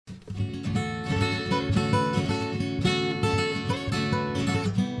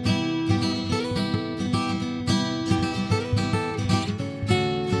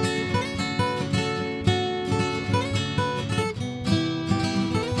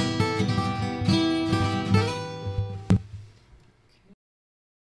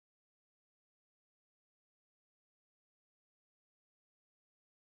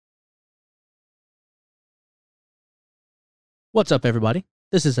What's up, everybody?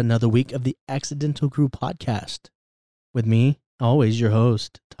 This is another week of the Accidental Crew podcast. With me, always your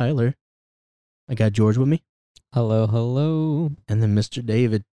host, Tyler. I got George with me. Hello, hello. And then Mr.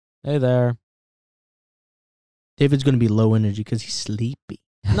 David. Hey there. David's going to be low energy because he's sleepy.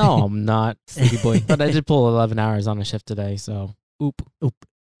 No, I'm not, sleepy boy. But I did pull 11 hours on a shift today, so oop, Oof.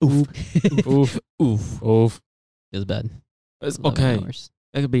 Oof. oof, oof, oof. It was bad. It's 11 okay. hours.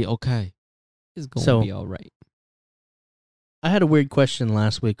 It could be okay. It's going So- to be all right. I had a weird question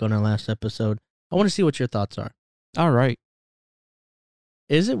last week on our last episode. I want to see what your thoughts are. All right.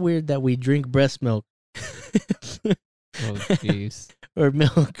 Is it weird that we drink breast milk Oh, jeez. or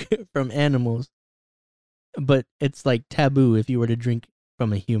milk from animals, but it's like taboo if you were to drink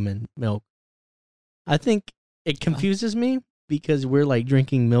from a human milk? I think it confuses me because we're like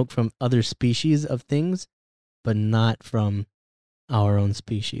drinking milk from other species of things, but not from our own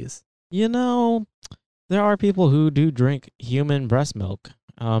species. You know, there are people who do drink human breast milk.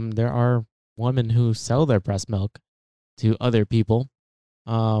 There are women who sell their breast milk to other people.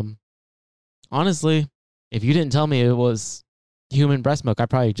 Honestly, if you didn't tell me it was human breast milk, I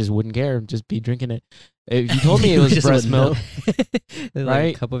probably just wouldn't care, just be drinking it. If you told me it was Just breast wouldn't milk, Like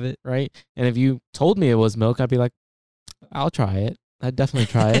Right? a cup of it. right? And if you told me it was milk, I'd be like, I'll try it. I'd definitely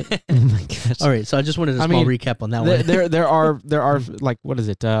try it. Oh my gosh. All right, so I just wanted a I small mean, recap on that there, one. there are like, what is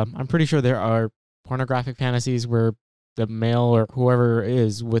it? I'm pretty sure there are pornographic fantasies where the male or whoever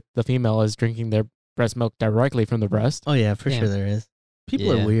is with the female is drinking their breast milk directly from the breast. Oh yeah, for Yeah. sure there is.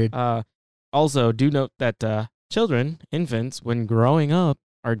 People are Yeah. weird. Also, do note that children, infants, when growing up,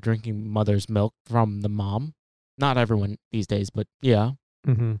 are drinking mother's milk from the mom. Not everyone these days, but yeah.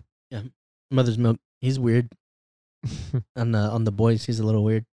 Mm-hmm. Mother's milk. He's weird. On the boys, he's a little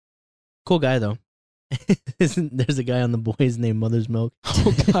weird. Cool guy though. There's a guy on the boys named Mother's Milk.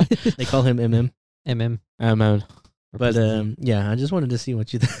 Oh God. They call him MM. MM. But yeah, I just wanted to see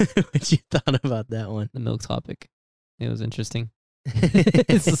what you what you thought about that one. The milk topic. It was interesting.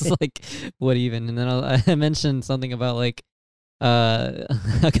 It's just like, what even? And then I mentioned something about like,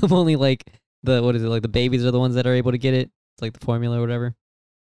 how come only like what is it? Like the babies are the ones that are able to get it? It's like the formula or whatever.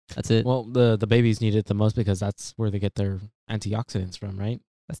 That's it. Well, the babies need it the most because that's where they get their antioxidants from, right?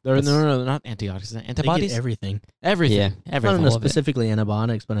 No, That's- no, not antioxidants. They Antibodies? get everything. Everything. Yeah. I don't Everything. know all of it. specifically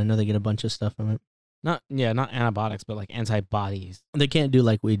antibiotics, but I know they get a bunch of stuff from it. Not antibiotics, but like antibodies. They can't do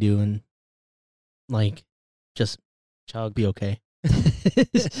like we do and like just Chug. be okay.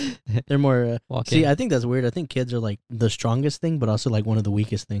 They're more. Walk See, in. I think that's weird. I think kids are like the strongest thing, but also like one of the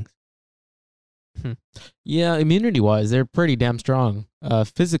weakest things. Yeah, immunity-wise, they're pretty damn strong.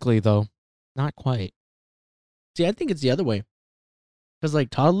 Physically, though, not quite. See, I think it's the other way. Because like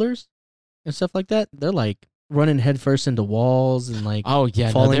toddlers and stuff like that, they're like running headfirst into walls and like, Oh, yeah,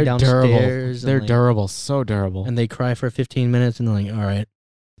 no, falling they're downstairs durable. and, They're like- durable, so durable. and they cry for 15 minutes and they're like, all right,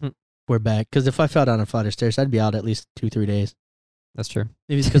 Hmm. we're back. Because if I fell down a flight of stairs, I'd be out at least 2-3 days. That's true.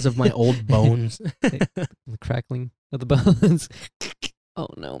 Maybe it's because of my old bones. The crackling of the bones. Oh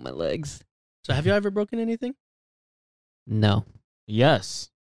no, my legs. So have you ever broken anything? No. Yes.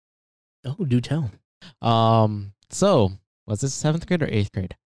 Oh, do tell. So, was this 7th grade or 8th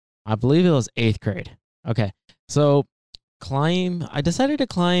grade? I believe it was 8th grade. Okay. So, I decided to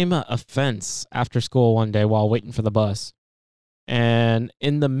climb a fence after school one day while waiting for the bus. And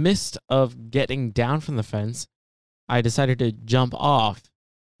in the midst of getting down from the fence, I decided to jump off.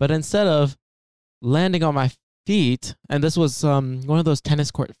 But instead of landing on my feet, and this was one of those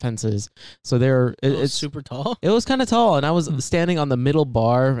tennis court fences, so It's super tall. it was kind of tall, and I was Hmm. standing on the middle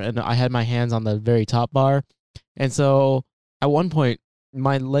bar, and I had my hands on the very top bar. And so at one point,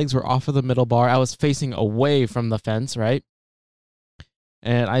 my legs were off of the middle bar. I was facing away from the fence, right?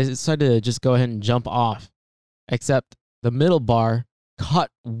 And I decided to just go ahead and jump off, except the middle bar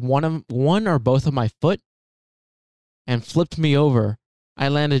caught one or both of my foot and flipped me over. I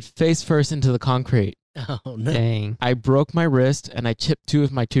landed face first into the concrete. Oh, no. Dang. I broke my wrist, and I chipped 2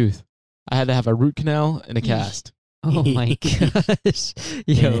 of my tooth. I had to have a root canal and a cast. Oh my gosh.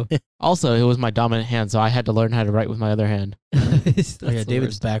 Yo. Also, it was my dominant hand, so I had to learn how to write with my other hand. That's Oh, yeah, the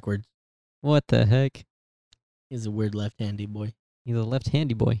David's worst. backwards. What the heck? He's a weird left-handy boy. He's a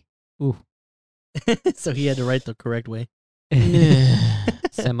left-handy boy. So he had to write the correct way.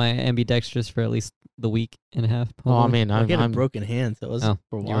 Semi-ambidextrous for at least the week and a half. Well, I probably. mean, Well, he had a I'm broken hand, so it was Oh,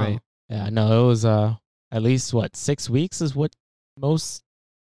 for a you're while. right. yeah, no, it was at least 6 weeks is what most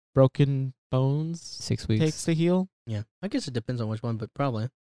broken bones 6 weeks. takes to heal. Yeah, I guess it depends on which one, but probably.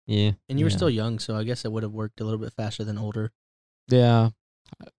 Yeah. And you were Yeah. still young, so I guess it would have worked a little bit faster than older. Yeah,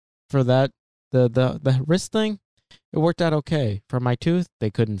 for that the wrist thing, it worked out okay. For my tooth, they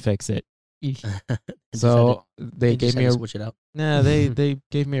couldn't fix it. Eesh. So they gave me a switch it out. they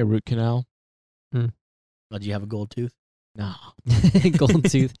gave me a root canal. Oh, do you have a gold tooth? No, Gold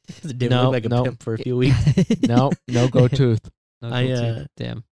tooth. It didn't No, look like a no. pimp for a few weeks. no gold tooth. No I, gold tooth.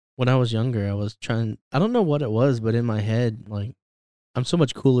 Damn. When I was younger, I was trying. I don't know what it was, but in my head, like I'm so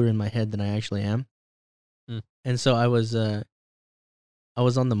much cooler in my head than I actually am. And so I was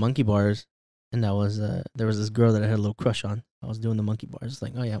on the monkey bars, and there was this girl that I had a little crush on. I was doing the monkey bars. It's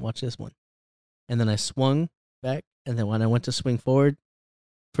like, oh yeah, watch this one. And then I swung back, and then when I went to swing forward,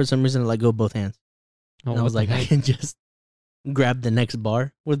 for some reason I let go of both hands. Oh, And I was like, I can just grab the next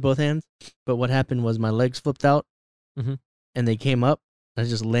bar with both hands. But what happened was my legs flipped out, Mhm. and they came up. I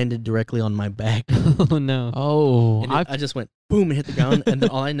just landed directly on my back. Oh no. Oh, And I just went boom and hit the ground. And then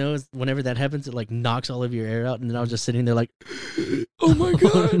all I know is whenever that happens, it like knocks all of your air out. And then I was just sitting there like, oh my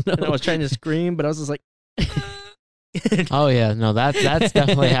God. no. And I was trying to scream, but I was just like, oh yeah, no, that's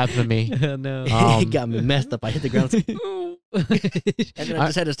definitely happened to me. No. Um, it got me messed up. I hit the ground. And then I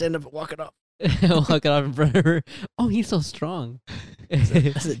just had to stand up and walk it off. Walk it off in front of her. Oh, he's so strong. I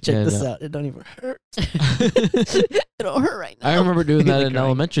said, check Yeah, this no. out. It don't even hurt. It don't hurt right now. I remember doing that in Crying.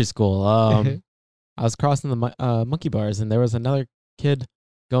 elementary school. I was crossing the monkey bars, and there was another kid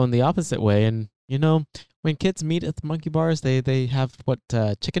going the opposite way. And you know, when kids meet at the monkey bars, they have what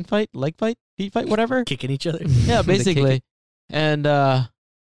chicken fight, leg fight, feet fight, whatever. Kicking each other. Yeah, They kick basically. And I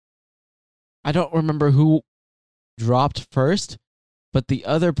don't remember who dropped first, but the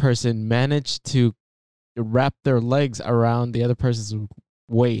other person managed to wrap their legs around the other person's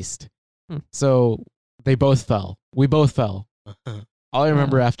waist. So they both fell. We both fell. All I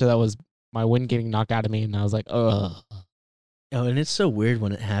remember after that was my wind getting knocked out of me, and I was like, ugh. Oh, and it's so weird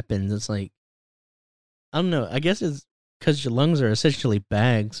when it happens. It's like, I don't know. I guess it's because your lungs are essentially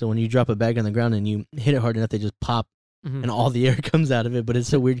bags. So when you drop a bag on the ground and you hit it hard enough, they just pop Mhm. and all the air comes out of it. But it's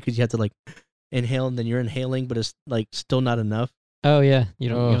so weird because you have to like inhale and then you're inhaling, but it's like still not enough. Oh yeah, you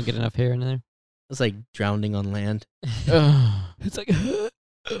don't Ugh. get enough hair in there. It's like drowning on land. Ugh. It's like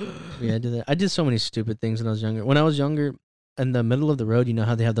Yeah, I did that. I did so many stupid things when I was younger. When I was younger, in the middle of the road, you know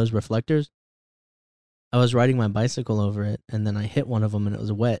how they have those reflectors? I was riding my bicycle over it, and then I hit one of them, and it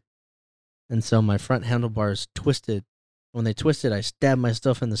was wet. And so my front handlebars twisted. When they twisted, I stabbed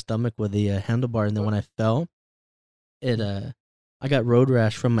myself in the stomach with the handlebar, and then when I fell, I got road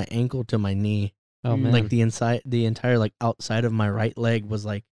rash from my ankle to my knee. Oh man. Like the entire like outside of my right leg was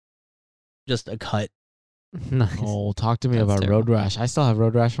like just a cut. Nice. Oh, talk to me That's about terrible. road rash. I still have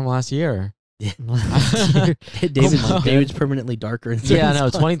road rash from last year. David's, Oh my David's permanently darker. In Yeah, certain no,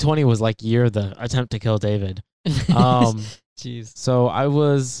 spots. 2020 was like year of the attempt to kill David. Um, Jeez. So I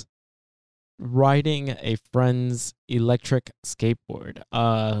was riding a friend's electric skateboard.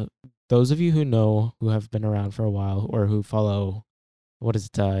 Those of you who know, who have been around for a while, or who follow, what is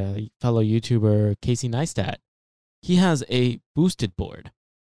it, fellow YouTuber Casey Neistat, he has a boosted board.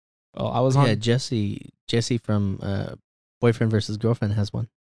 Oh, I was on. Jesse from Boyfriend versus Girlfriend has one.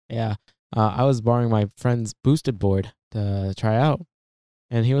 Yeah, I was borrowing my friend's boosted board to try out,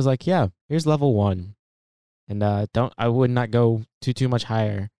 and he was like, "Yeah, here's level 1, and I would not go too much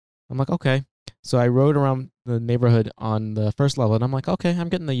higher." I'm like, "Okay." So I rode around the neighborhood on the first level, and I'm like, "Okay, I'm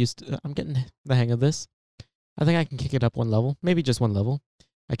getting the hang of this. I think I can kick it up one level, maybe just one level."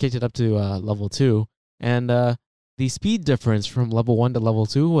 I kicked it up to level 2, and the speed difference from level 1 to level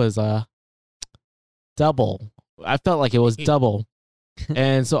 2 was double. I felt like it was double.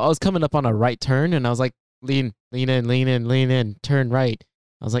 And so I was coming up on a right turn, and I was like, lean in, turn right.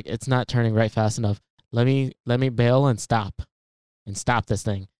 I was like, it's not turning right fast enough. Let me bail and stop this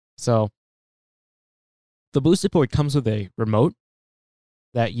thing. So the boosted board comes with a remote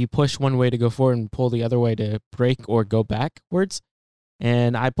that you push one way to go forward and pull the other way to brake or go backwards.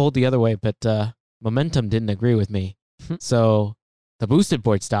 And I pulled the other way, but momentum didn't agree with me. So the boosted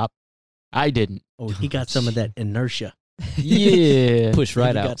board stopped. I didn't. Oh, he got some of that inertia. Yeah. Push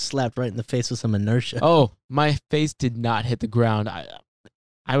right He out. got slapped right in the face with some inertia. Oh, my face did not hit the ground.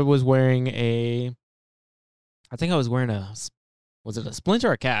 I was wearing I think I was wearing was it a splint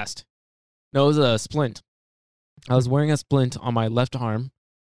or a cast? No, it was a splint. I was wearing a splint on my left arm,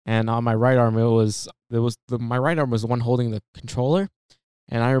 and on my right arm, my right arm was the one holding the controller.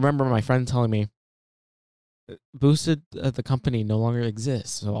 And I remember my friend telling me, Boosted, the company no longer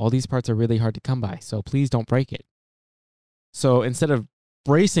exists, so all these parts are really hard to come by, so please don't break it. So instead of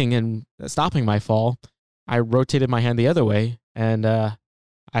bracing and stopping my fall, I rotated my hand the other way, and I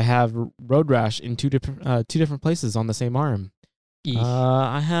have road rash in two different places on the same arm.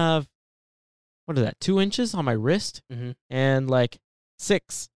 I have, what is that, 2 inches on my wrist, Mhm. and like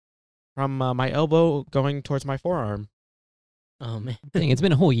 6 from my elbow going towards my forearm. Oh man. Dang, it's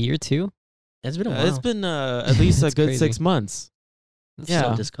been a whole year too. It's been a while. It's been at least a That's good crazy. 6 months. It's yeah.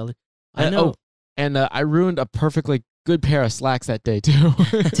 so discolored. I know. Oh, and I ruined a perfectly good pair of slacks that day too.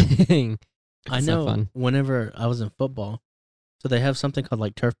 Dang. I That's not know. fun. Whenever I was in football, so they have something called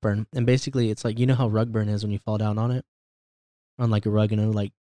like turf burn, and basically it's like, you know how rug burn is when you fall down on it, on like a rug, and it'll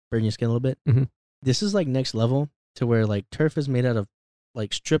like burn your skin a little bit. Mhm. This is like next level to where like turf is made out of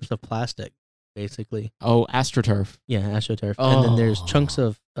like strips of plastic, basically. Oh, AstroTurf. Yeah, AstroTurf, and then there's chunks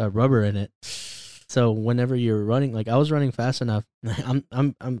Oh. of rubber in it. So whenever you're running, like I was running fast enough.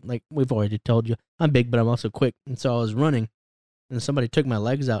 I'm like, we've already told you, I'm big, but I'm also quick, and so I was running, and somebody took my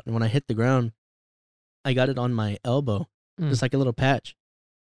legs out, and when I hit the ground, I got it on my elbow, just like a little patch,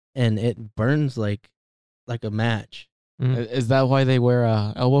 and it burns like a match. Is that why they wear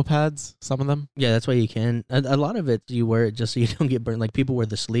elbow pads? Some of them. Yeah, that's why you can. A lot of it, you wear it just so you don't get burned. Like people wear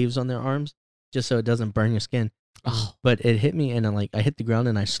the sleeves on their arms just so it doesn't burn your skin. Oh, But it hit me, and I hit the ground,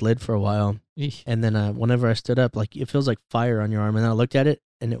 and I slid for a while. Eesh. And then whenever I stood up, like it feels like fire on your arm. And then I looked at it,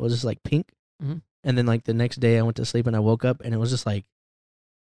 and it was just like pink. Mhm. And then like the next day, I went to sleep, and I woke up, and it was just like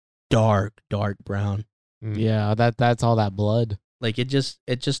dark brown. yeah. That's all that blood. Like it just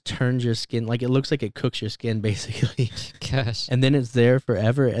turns your skin, like it looks like it cooks your skin basically. Gosh. And then it's there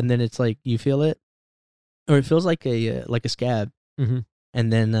forever, and then it's like you feel it, or it feels like a scab. Mm-hmm.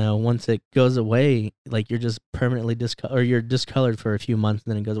 And then once it goes away, like you're just permanently you're discolored for a few months,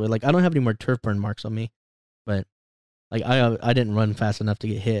 and then it goes away. Like I don't have any more turf burn marks on me, but like I didn't run fast enough to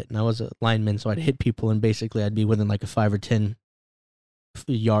get hit, and I was a lineman, so I'd hit people, and basically I'd be within like a 5 or 10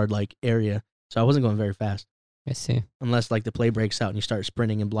 yard like area, so I wasn't going very fast I see. unless like the play breaks out and you start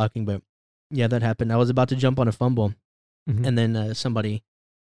sprinting and blocking. But yeah, that happened. I was about to jump on a fumble, Mhm. and then somebody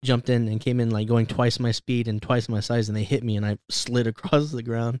jumped in and came in like going twice my speed and twice my size, and they hit me, and I slid across the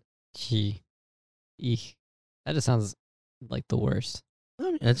ground. Gee. Eek. That just sounds like the worst. I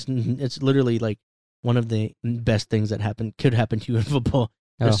mean, it's literally like one of the best things that could happen to you in football.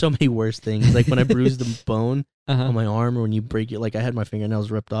 There's so many worse things. Like when I bruised the bone Uh-huh. on my arm, or when you break it. Like I had my fingernails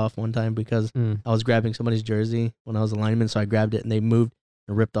ripped off one time because Mm. I was grabbing somebody's jersey when I was a lineman, so I grabbed it and they moved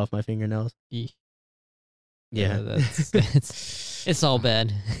and ripped off my fingernails. Eek. Yeah. That's it's all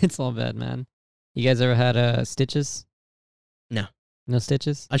bad. It's all bad, man. You guys ever had stitches? No. No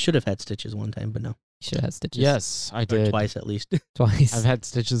stitches? I should have had stitches one time, but no. You should have had stitches. Yes, I Or did. twice at least. Twice. I've had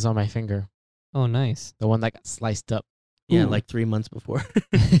stitches on my finger. Oh, nice. The one that got sliced up. Yeah, Ooh. like 3 months before.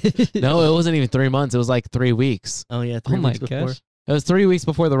 No, it wasn't even 3 months. It was like 3 weeks. Oh yeah, 3 Oh my weeks before. gosh. It was 3 weeks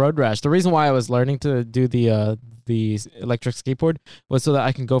before the road rash. The reason why I was learning to do the electric skateboard was so that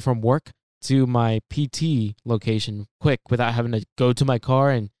I can go from work to my PT location quick without having to go to my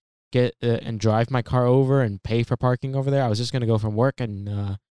car and get and drive my car over and pay for parking over there. I was just gonna go from work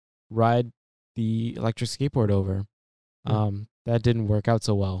and ride the electric skateboard over. That didn't work out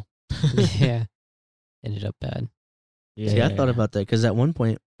so well. Yeah. Ended up bad. See, I thought about that because at one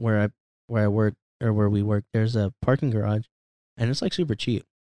point where I work, or where we work, there's a parking garage, and it's like super cheap.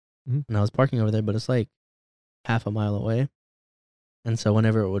 Mhm. And I was parking over there, but it's like half a mile away. And so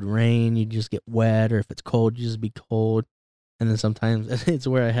whenever it would rain, you just get wet, or if it's cold, you just be cold. And then sometimes it's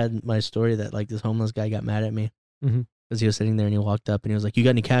where I had my story that like this homeless guy got mad at me Mhm. because he was sitting there and he walked up and he was like, "You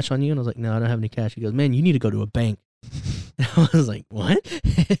got any cash on you?" And I was like, "No, I don't have any cash." He goes, "Man, you need to go to a bank." And I was like, "What?"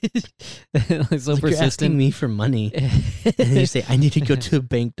 Like so It's like, you're asking persistent. me for money, and then you say I need to go to a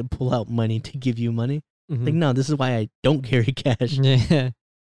bank to pull out money to give you money. Mhm. Like, no, this is why I don't carry cash. Yeah.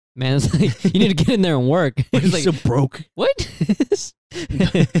 Man, it's like, you need to get in there and work. But It's he's like, so broke. what?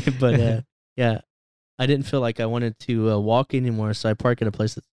 But yeah, I didn't feel like I wanted to walk anymore, so I park at a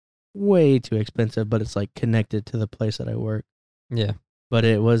place that's way too expensive, but it's like connected to the place that I work. Yeah. But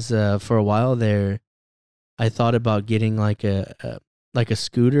it was for a while there. I thought about getting like a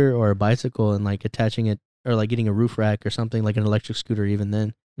scooter or a bicycle and like attaching it, or like getting a roof rack or something, like an electric scooter even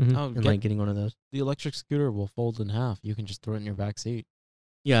then, Mhm. Oh, and like getting one of those. the electric scooter will fold in half. You can just throw it in your back seat.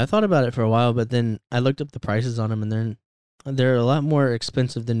 Yeah, I thought about it for a while, but then I looked up the prices on them, and then they're a lot more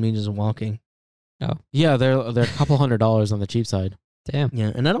expensive than me just walking. Yeah, they're a couple $100 on the cheap side. Damn.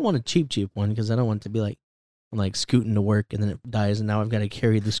 Yeah, and I don't want a cheap one because I don't want it to be like I'm like scooting to work and then it dies, and now I've got to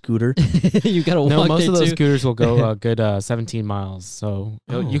carry the scooter. You gotta No, walk most there of those too. scooters will go a good 17 miles. So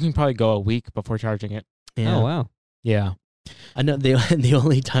Oh. you can probably go a week before charging it. Yeah, Oh wow. Yeah. I know the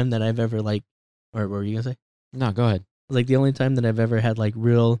only time that I've ever like, or what were you gonna say? No, go ahead. Like the only time that I've ever had like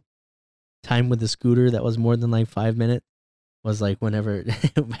real time with the scooter that was more than like 5 minutes was like whenever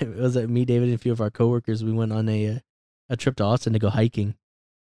it was me, David, and a few of our coworkers. We went on a trip to Austin to go hiking.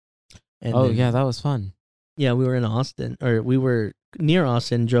 And Oh, then- yeah, that was fun. yeah, we were in Austin, or we were near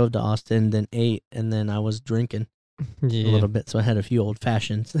Austin, drove to Austin, then ate, and then I was drinking. Yeah. a little bit, so I had a few old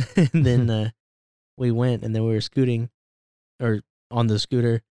fashions. And then we went, and then we were scooting, or on the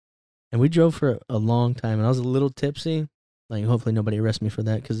scooter, and we drove for a long time. And I was a little tipsy. Like, hopefully nobody arrests me for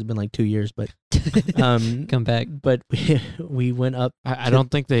that because it's been like 2 years. But Come back. But we went up. I don't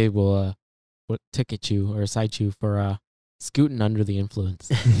think they will ticket you or cite you for scooting under the influence.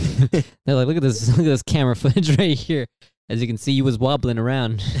 They're like, look at this camera footage right here. As you can see, you was wobbling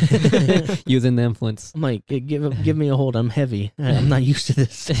around using the influence. I'm like, give me a hold. I'm heavy. I'm not used to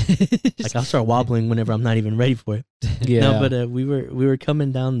this. Like, I'll start wobbling whenever I'm not even ready for it. Yeah. No, but we were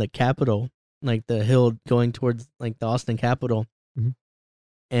coming down the Capitol, like the hill going towards like the Austin Capitol, Mhm.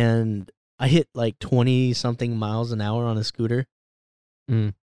 and I hit like 20 something miles an hour on a scooter,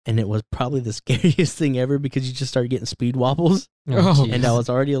 Mm. and it was probably the scariest thing ever because you just started getting speed wobbles, Oh, jeez. and I was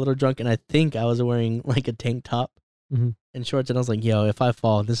already a little drunk, and I think I was wearing like a tank top Mhm. and shorts, and I was like, yo, if I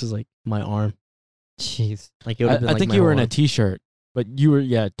fall, this is like my arm. Jeez. Like, it would have been I like think my you were whole in a arm. t-shirt, but you were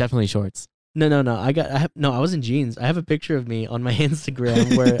definitely shorts. No. I was in jeans. I have a picture of me on my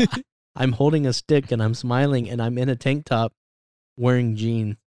Instagram where I'm holding a stick and I'm smiling and I'm in a tank top wearing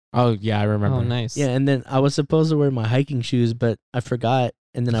jeans. Oh yeah, I remember. Oh, nice. Yeah, and then I was supposed to wear my hiking shoes, but I forgot,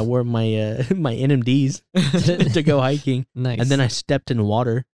 and then I wore my my NMDs to go hiking, Nice. and then I stepped in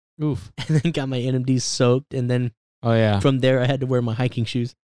water Oof. and then got my NMDs soaked, and then Oh yeah. from there I had to wear my hiking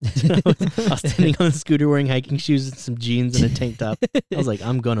shoes. I was standing on the scooter wearing hiking shoes and some jeans and a tank top. I was like,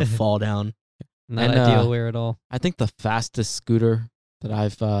 I'm gonna fall down. Not and, ideal wear at all. I think the fastest scooter that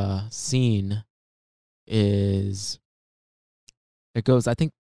I've seen is it goes, I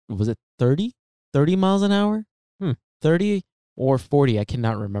think, was it 30 miles an hour? 30 or 40, I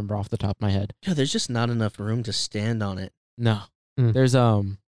cannot remember off the top of my head. Yeah, there's just not enough room to stand on it. No. Mm. There's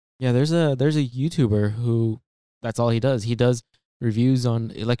there's a YouTuber who that's all he does. He does reviews on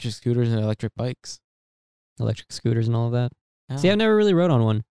electric scooters and electric bikes. Electric scooters and all of that. Yeah. See, I've never really rode on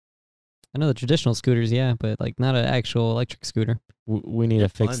one. I know the traditional scooters, yeah, but like not an actual electric scooter. We need They're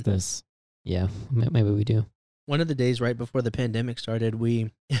to fix fun. this. Yeah, maybe we do. One of the days right before the pandemic started,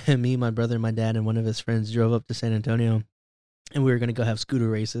 me, my brother, my dad, and one of his friends drove up to San Antonio, and we were going to go have scooter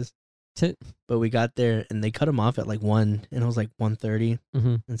races. Tit. But we got there, and they cut them off at like 1, and it was like 1:30,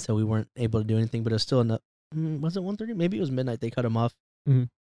 Mm-hmm. and so we weren't able to do anything, but it was still enough. Was it 1:30? Maybe it was midnight they cut them off. Mhm.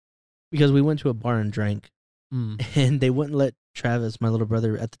 Because we went to a bar and drank, and they wouldn't let Travis, my little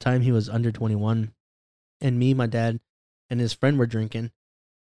brother, at the time he was under 21, and me, my dad, and his friend were drinking,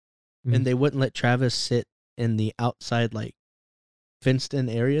 Mhm. and they wouldn't let Travis sit in the outside, like, fenced-in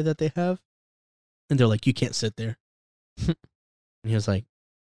area that they have, and they're like, you can't sit there. And he was like,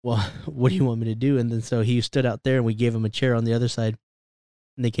 well, what do you want me to do? And then so he stood out there, and we gave him a chair on the other side,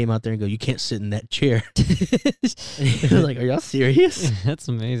 and they came out there and go, you can't sit in that chair. And he was like, are y'all serious? That's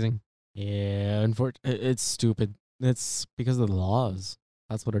amazing. Yeah, unfortunately, it's stupid. It's because of the laws.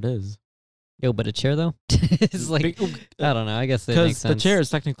 That's what it is. Yo, but a chair though? It's like, I don't know. I guess it makes Because the sense. chair is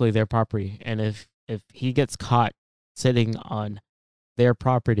technically their property, and if he gets caught sitting on their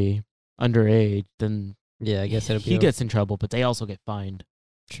property underage, then Yeah, I guess it'll be he gets in trouble, but they also get fined.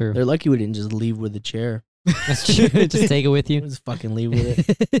 true. They're lucky we didn't just leave with the chair. That's true. Just take it with you. Just fucking leave with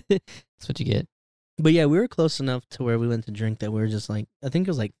it. That's what you get. But yeah, we were close enough to where we went to drink that we were just like, I think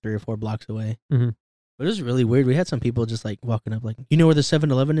it was like 3 or 4 blocks away. Mhm. But it was really weird. We had some people just like walking up like, you know where the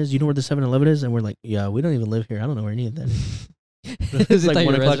 7-Eleven is? You know where the 7-Eleven is? And we're like, yeah, we don't even live here. I don't know where any of that is. It's like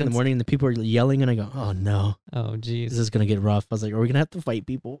 1 o'clock in the morning and the people are yelling and I go, oh no, Oh, this jeez. is going to get rough. I was like, are we going to have to fight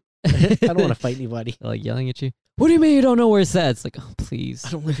people? I don't want to fight anybody. Like yelling at you. What do you mean you don't know where it's at? It's like, oh, please.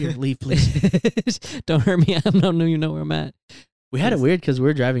 I don't live here. Leave, please. Don't hurt me. I don't know you know where I'm at. We had it weird because we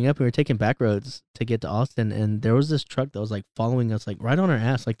were driving up. We were taking back roads to get to Austin, and there was this truck that was like following us, like right on our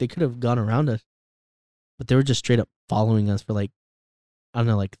ass. Like they could have gone around us, but they were just straight up following us for like, I don't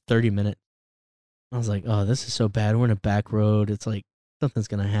know, like 30 minutes. I was like, oh, this is so bad. We're in a back road. It's like something's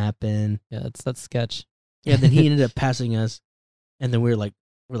gonna happen. Yeah, that's sketch. Yeah. Then he ended up passing us, and then we're like,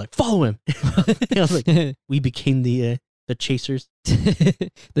 follow him. I was like, we became the chasers.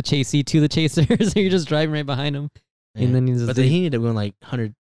 The chasey to the chaser. So you're just driving right behind him. And then he's just but then he ended up going like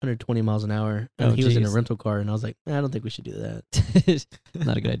 120 miles an hour, and Oh, he was in a jeez. rental car, and I was like, I don't think we should do that.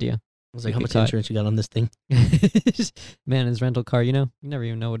 not a good idea. I was like, You how get much caught. insurance you got on this thing? Man, his rental car, you never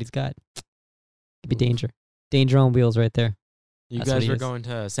even know what he's got. Could be danger. Danger on wheels right there. You That's what guys he were is. going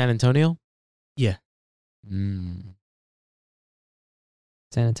to San Antonio? Yeah. San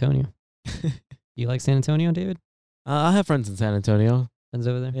Antonio. You like San Antonio, David? I have friends in San Antonio. Friends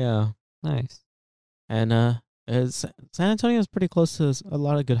over there? Yeah. Nice. And San Antonio is pretty close to a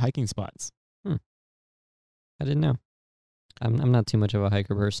lot of good hiking spots. I didn't know. I'm not too much of a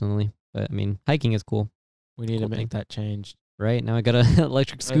hiker personally, but I mean, hiking is cool. We need Cool to thing. make that change. Right now, I got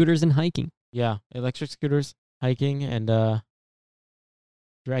electric scooters and hiking. Yeah, electric scooters, hiking, and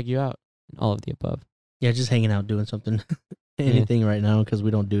drag you out. All of the above. Yeah, just hanging out, doing something, anything right now because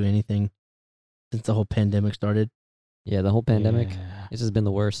we don't do anything since the whole pandemic started. Yeah, the whole pandemic. Yeah. This has been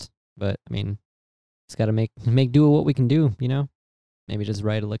the worst. But I mean, it's got to make do with what we can do. You know, maybe just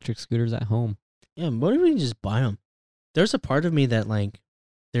ride electric scooters at home. Yeah, what if we just buy them? There's a part of me that like,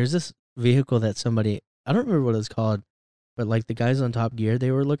 there's this vehicle that somebody, I don't remember what it's called, but like the guys on Top Gear,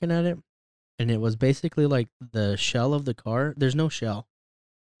 they were looking at it, and it was basically like the shell of the car. There's no shell,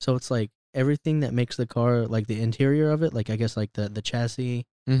 so it's like everything that makes the car, like the interior of it, like I guess like the chassis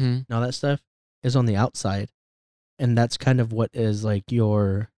Mm-hmm. and all that stuff, is on the outside, and that's kind of what is like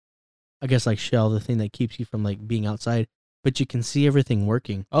your, I guess like shell, the thing that keeps you from like being outside, but you can see everything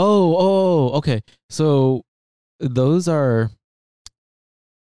working. Okay. So those are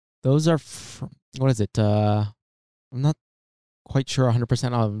what is it? I'm not quite sure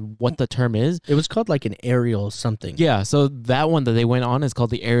 100% on what the term is. It was called like an aerial something. Yeah, so that one that they went on is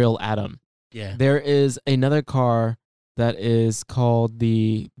called the Aerial Atom. Yeah. There is another car that is called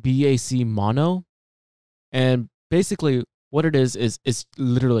the BAC Mono. And basically what it is it's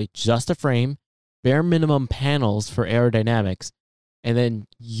literally just a frame, bare minimum panels for aerodynamics, and then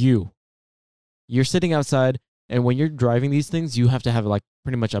you're sitting outside, and when you're driving these things, you have to have like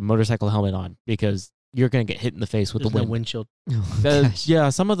pretty much a motorcycle helmet on because you're going to get hit in the face with There's the no wind. windshield. Oh, gosh. Yeah,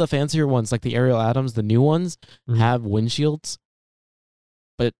 some of the fancier ones, like the Aerial Atoms, the new ones, Mhm. have windshields.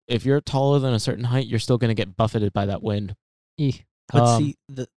 But if you're taller than a certain height, you're still going to get buffeted by that wind. Eek. But see,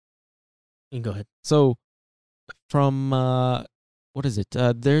 you can go ahead. So, from what is it?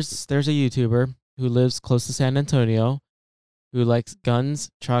 There's a YouTuber who lives close to San Antonio, who likes guns,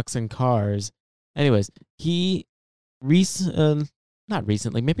 trucks, and cars. Anyways, he not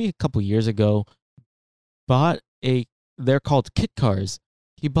recently, maybe a couple years ago, bought they're called kit cars.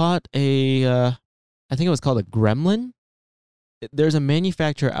 He bought I think it was called a Gremlin. There's a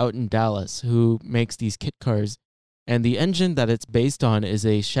manufacturer out in Dallas who makes these kit cars, and the engine that it's based on is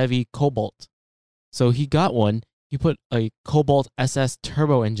a Chevy Cobalt. So he got one. He put a Cobalt SS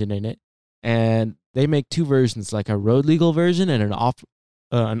turbo engine in it, and they make two versions, like a road legal version and an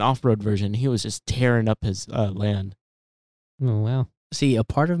off-road version. He was just tearing up his land. Oh, wow. See, a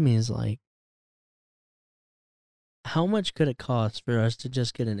part of me is like, how much could it cost for us to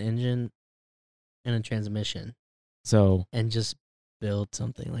just get an engine and a transmission So and just build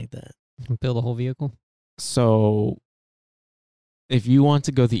something like that? Build a whole vehicle. So if you want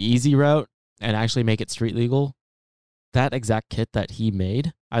to go the easy route and actually make it street legal, that exact kit that he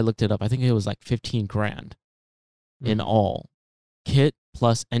made, I looked it up. I think it was like 15 grand in all. Kit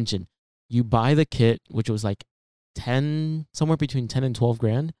plus engine. You buy the kit, which was like 10, somewhere between 10 and 12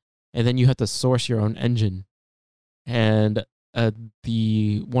 grand, and then you have to source your own engine. And some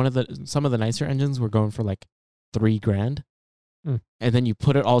of the nicer engines were going for like 3 grand. Mm. And then you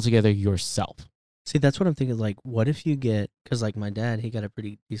put it all together yourself. See, that's what I'm thinking. Like, what if you get, because like my dad, he got a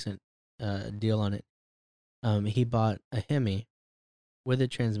pretty decent deal on it. He bought a Hemi with a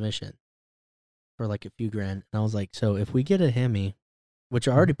transmission for like a few grand. And I was like, so if we get a Hemi, which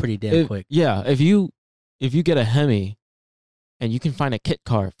are already pretty damn quick. Yeah, if you get a Hemi and you can find a kit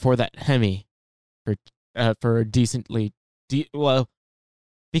car for that Hemi for a decently well,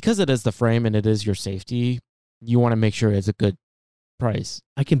 because it is the frame and it is your safety, you want to make sure it's a good price.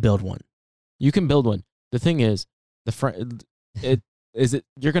 I can build one. You can build one. The thing is,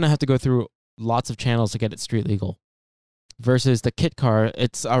 you're gonna have to go through lots of channels to get it street legal. Versus the kit car,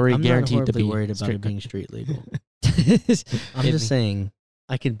 it's already I'm guaranteed not to be worried about street it being street legal. I'm Maybe. just saying,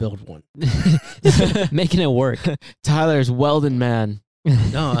 I can build one. Making it work. Tyler's welding man.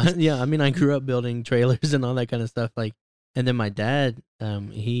 No, yeah, I mean, I grew up building trailers and all that kind of stuff. Like, and then my dad,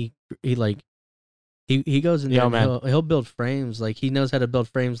 he goes in there Yo, and man. he'll build frames. Like, he knows how to build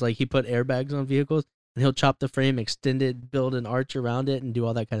frames. Like, he put airbags on vehicles, and he'll chop the frame, extend it, build an arch around it, and do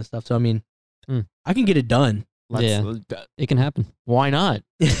all that kind of stuff. So, I mean, I can get it done. It can happen. Why not?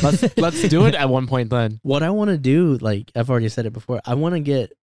 Let's do it at one point then. What I want to do, like I've already said it before, I want to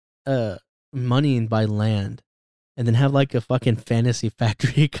get money and buy land, and then have like a fucking fantasy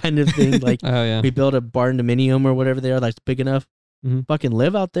factory kind of thing. Like, Oh, yeah. we build a barn dominium or whatever they are, that's big enough. Mhm. Fucking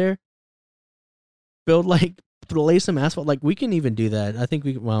live out there. Build lay some asphalt. Like, we can even do that. I think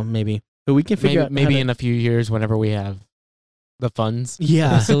maybe, but we can figure out Maybe in a few years whenever we have the funds.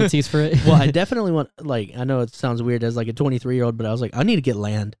 yeah. Facilities for it. Well, I definitely want, like, I know it sounds weird as like a 23-year-old, but I was like, I need to get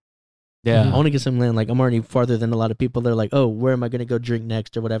land. Yeah. I want to get some land. Like, I'm already farther than a lot of people. They're like, oh, where am I going to go drink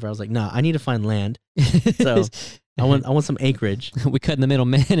next or whatever? I was like, nah, I need to find land. So I want some acreage. We cut in the middle,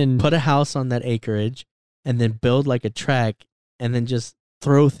 man, and Put a house on that acreage, and then build like a track and then just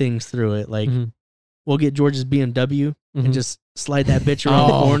throw things through it. Like we'll get George's BMW and just slide that bitch around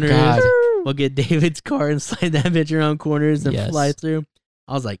corners. God. We'll get David's car and slide that bitch around corners and fly through.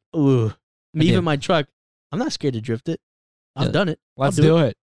 I was like, ooh. Even my truck, I'm not scared to drift it. I've done it. Let's do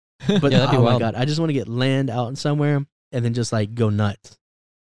it. But that'd be oh my wild. God, I just want to get land out in somewhere and then just like go nuts.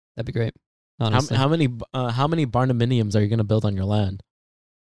 That'd be great. Honestly. How many barndominiums are you gonna build on your land?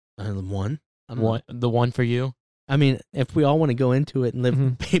 One. The one for you? I mean, if we all want to go into it and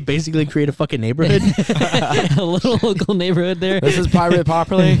live, basically create a fucking neighborhood. A little local neighborhood there. This is private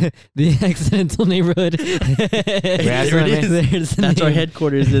property. The accidental neighborhood. There it is. That's our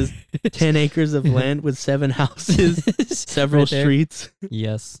headquarters. Is 10 acres of land with 7 houses, several Right there. streets.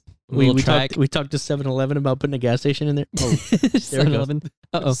 Yes. We track. talked to 7-Eleven about putting a gas station in there. Oh, there it goes. 7-Eleven.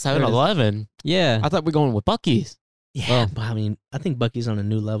 Uh-oh. 7-Eleven. Yeah. I thought we were going with Buc-ee's. Yeah, Well. but I mean, I think Buc-ee's on a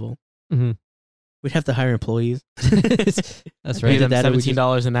new level. Mhm. We'd have to hire employees. That's Pay right. them that, or we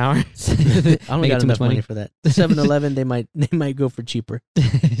 $17 an hour. I don't Make it got too much enough money money. for that. 7-Eleven, they might go for cheaper.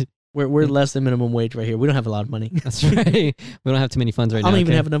 We're less than minimum wage right here. We don't have a lot of money. That's right. We don't have too many funds right I now. don't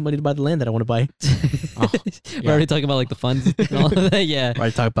even okay? have enough money to buy the land that I want to buy. We're already talking about like the funds and all of that. Yeah.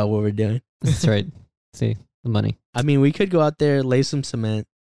 Already talk about what we're doing. That's right. See, the money. I mean, we could go out there, lay some cement,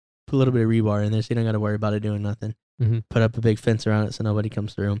 put a little bit of rebar in there so you don't got to worry about it doing nothing. Mhm. Put up a big fence around it so nobody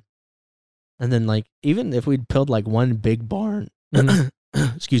comes through. And then, like, even if we'd build like one big barn,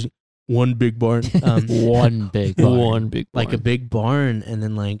 excuse me, one big barn, One big barn. like a big barn, and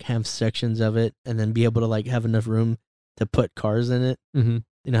then like have sections of it, and then be able to like have enough room to put cars in it. Mm-hmm.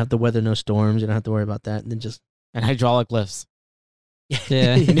 You don't have to weather no storms. You don't have to worry about that. And then just And hydraulic lifts.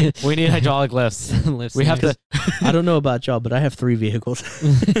 Yeah. We need hydraulic lifts. Lifts We have to. I don't know about y'all, but I have 3 vehicles.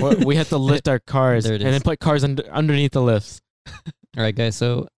 We have to lift our cars There and it is. then put cars underneath the lifts. All right, guys.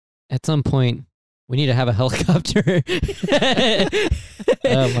 So at some point, we need to have a helicopter.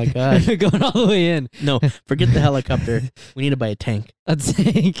 Oh my God. Going all the way in. No, forget the helicopter. We need to buy a tank. A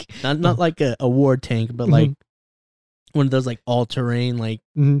tank. Not like a war tank, but like one of those like all terrain like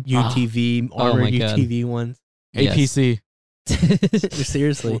UTV Oh armored my God. UTV ones. Yes. APC.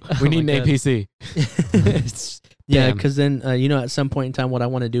 Seriously. We Oh need my an God. APC. Yeah, Damn. because then at some point in time, what I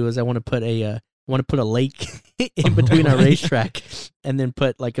want to do is I want to put a lake in between our racetrack, and then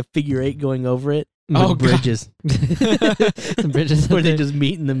put like a figure 8 going over it with Oh, God. bridges The bridges where up they there. just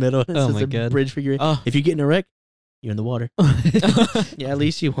meet in the middle. It's Oh just my a God. bridge figure 8. Oh. If you get in a wreck, you're in the water. Yeah, at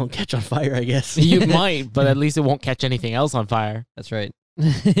least you won't catch on fire, I guess. You might, but at least it won't catch anything else on fire. That's right.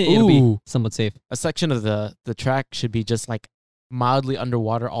 It'll be Ooh. somewhat safe. A section of the track should be just like mildly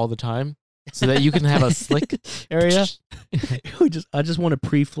underwater all the time, so that you can have a slick area. I just want a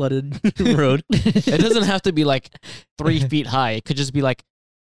pre-flooded road. It doesn't have to be like 3 feet high. It could just be like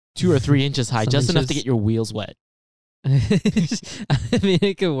 2 or 3 inches high, Some just enough to inches. get your wheels wet. I mean,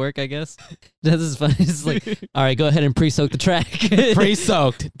 it could work, I guess. That's just fun. It's like, all right, go ahead and pre-soak the track.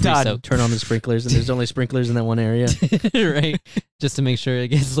 Pre-soaked. Done. Pre-soaked. Turn on the sprinklers, and there's only sprinklers in that one area. Right. Just to make sure it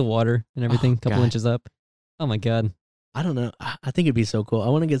gets the water and everything, Oh, a couple God. inches up. Oh my God. I don't know. I think it'd be so cool. I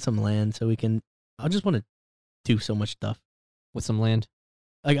want to get some land so we can. I just want to do so much stuff. With some land.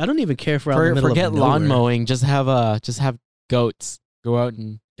 Like I don't even care if we're out in the middle Forget of lawn nowhere. mowing. Just have goats go out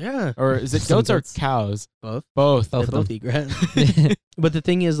and, Yeah, or is it Some goats or goats. cows? both. Both. Both They of both them. eat grass. But the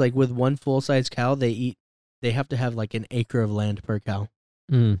thing is, like with one full size cow, they have to have like an acre of land per cow.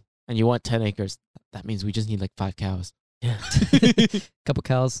 Mm. And you want 10 acres. That means we just need like 5 cows. Yeah, Couple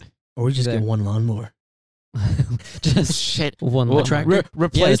cows. or we just There. get one lawnmower. Just Shit. one Well, lawn. tractor?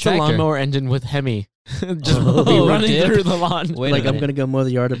 replace the tractor. lawnmower engine with Hemi. Just Oh, be running dip. through the lawn. Wait a Like I'm minute. gonna go mow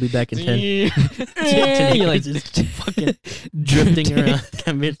the yard. I'll be back in 10. You're like, just fucking drifting around.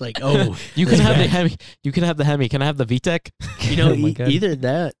 I'm just like, oh, You can That's have the bad. Hemi. You can have the Hemi. Can I have the VTEC? you know, Oh my God. either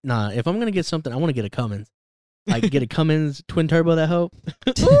that. Nah, if I'm gonna get something, I want to get a Cummins. Like get a Cummins twin turbo. That hope.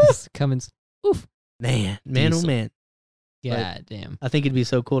 Cummins. Man, oh Diesel. man. God damn. I think it'd be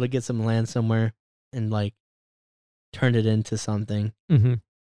so cool to get some land somewhere and like turn it into something. Mm-hmm.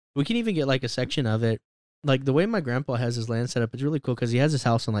 We can even get like a section of it. Like the way my grandpa has his land set up, it's really cool because he has his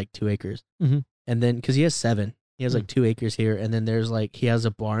house on like 2 acres. Mhm. And then, because he has 7, he has Mm. like 2 acres here. And then there's like, he has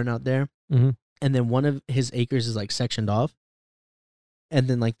a barn out there. Mhm. And then one of his acres is like sectioned off. And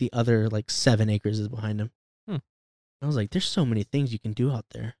then like the other like 7 acres is behind him. Hmm. I was like, there's so many things you can do out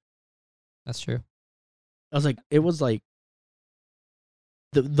there. That's true. I was like, it was like,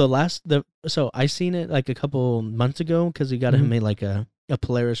 so I seen it like a couple months ago because we got him Mhm. made like a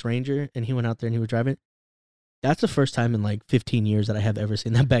Polaris Ranger and he went out there and he was driving it. That's the first time in like 15 years that I have ever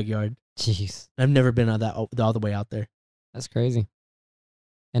seen that backyard. Jeez. I've never been all the way out there. That's crazy.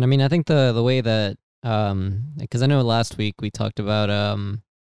 And I mean, I think the way that Because I know last week we talked about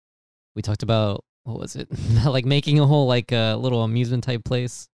what was it? Like making a whole like little amusement type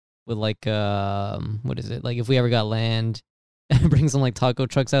place with like what is it? Like if we ever got land, bring some like taco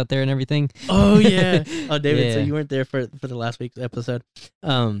trucks out there and everything. Oh yeah. Oh David, so Yeah. you weren't there for the last week's episode.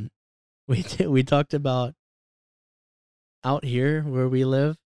 We talked about out here where we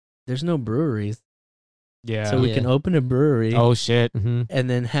live. There's no breweries, Yeah. so we Yeah. can open a brewery oh shit. Mm-hmm. and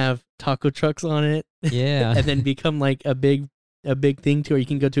then have taco trucks on it, Yeah. and then become like a big thing to where you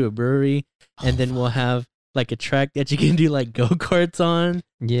can go to a brewery, and then we'll have like a track that you can do like go karts on,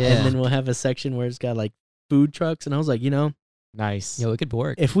 Yeah. and then we'll have a section where it's got like food trucks. And I was like, Nice. Yo, it could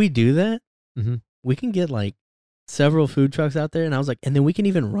work. if we do that, Mhm. we can get like several food trucks out there. And I was like, and then we can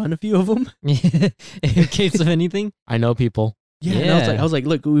even run a few of them. In case of anything. I know people. Yeah. And I Yeah. was like,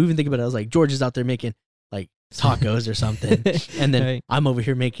 look, we even think about it. I was like, George is out there making like tacos or something. And then Right. I'm over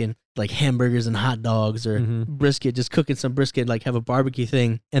here making like hamburgers and hot dogs or Mhm. brisket, just cooking some brisket, like have a barbecue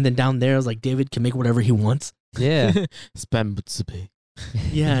thing. And then down there, I was like, David can make whatever he wants. Yeah. Spam butsubi.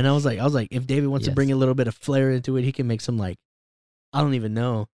 Yeah. And I was like, if David wants to Yes. bring a little bit of flair into it, he can make some like, I don't even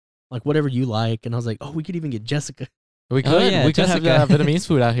know, like whatever you like. And I was like, oh, we could even get Jessica. We could. Oh, yeah, we could have Jessica. Vietnamese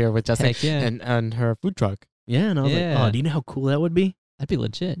food out here with Jessica Heck yeah. and her food truck. Yeah. And I was like, Yeah. oh, do you know how cool that would be? That'd be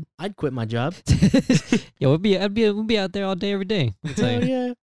legit. I'd quit my job. Yeah, we'll be out there all day, every day. I'll tell Hell you.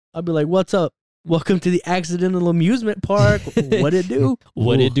 yeah. I'd be like, what's up? Welcome to the accidental amusement park. What it do?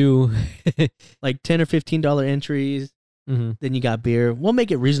 What Ooh. it do? Like $10 or $15 entries. Mm-hmm. Then you got beer. We'll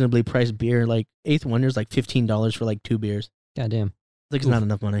make it reasonably priced beer. Like Eighth Wonder's like $15 for like 2 beers. Goddamn. Like it's Oof. not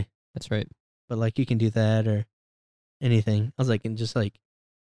enough money. That's right. But like you can do that or anything. I was like, and just like,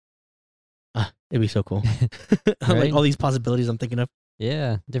 it'd be so cool. Like Right. all these possibilities I'm thinking of.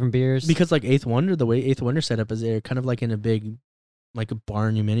 Yeah, different beers. Because like Eighth Wonder, the way Eighth Wonder set up is they're kind of like in a big, like a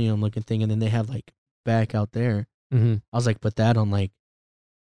barnuminium looking thing. And then they have like back out there. Mm-hmm. I was like, put that on like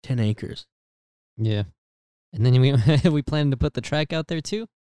 10 acres. Yeah, and then we we plan to put the track out there too.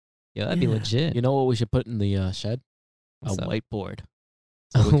 Yeah, that'd be Yeah. legit. You know what we should put in the shed? What's a up? whiteboard.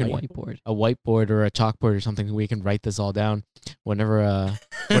 Oh, So we can, whiteboard. a whiteboard or a chalkboard or something. We can write this all down whenever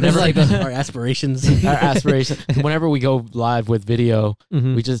Whenever like our aspirations. our aspiration. Whenever we go live with video,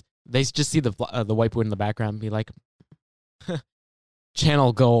 Mm-hmm. they just see the whiteboard in the background and be like,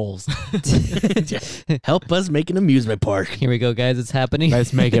 channel goals. Help us make an amusement park. Here we go, guys. It's happening.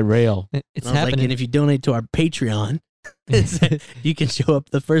 Let's make it real. It's And I was like, happening. and if you donate to our Patreon, you can show up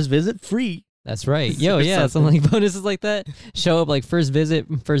the first visit free. That's right. Yo, Or yeah, some something. like bonuses like that. Show up like first visit,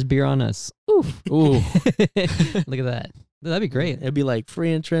 first beer on us. Oof. Ooh. Look at that. That'd be great. It'd be like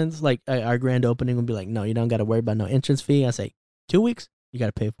free entrance. Like our grand opening would be like, no, you don't got to worry about no entrance fee. I say 2 weeks, you got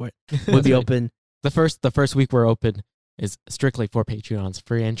to pay for it. We'll be right. open. The first week we're open is strictly for Patreons.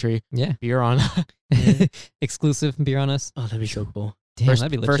 Free entry, Yeah. beer on. Exclusive beer on us. Oh, that'd be so cool. Damn, first,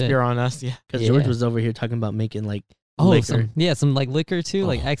 that'd be legit. first beer on us. Yeah. Because George Yeah. was over here talking about making like Oh, liquor. some like liquor too,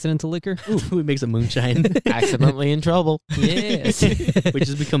 like Oh. accidental liquor. We make some moonshine. Accidentally in trouble. Yes. We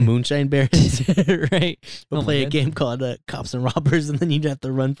just become moonshine barons. Right. We'll Oh my play a God. game called Cops and Robbers, and then you'd have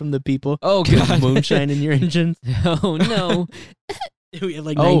to run from the people. Oh With god. moonshine in your engines. Oh no. We have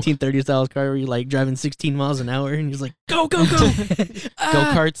like Oh. 1930s style car where you're like driving 16 miles an hour, and you're just like, go, go, go. Go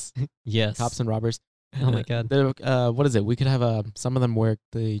karts, Yes. cops and robbers. Oh my god. What is it? We could have some of them wear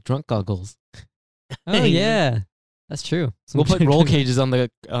the drunk goggles. Oh yeah. That's true. We'll put roll cages on the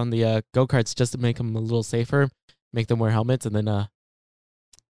go karts just to make them a little safer. Make them wear helmets and then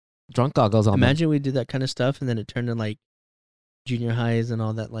drunk goggles on. Imagine we did that kind of stuff, and then it turned to like junior highs and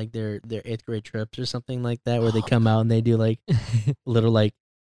all that, like their 8th grade trips or something like that, where they come out and they do like little like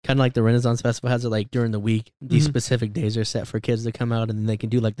kind of like the Renaissance Festival has it like during the week. These Mhm. specific days are set for kids to come out, and then they can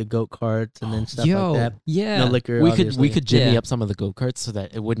do like the goat karts and then stuff Yo, like that. yeah. No liquor. We obviously. could jimmy Yeah. up some of the go karts so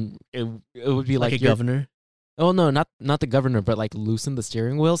that it wouldn't it would be like like, a your- governor. Oh no, not the governor, but like loosen the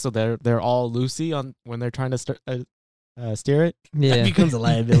steering wheel so they're all loosey on when they're trying to steer it. That Yeah. becomes a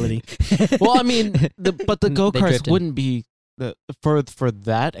liability. Well, I mean, but the go They karts drifted. wouldn't be for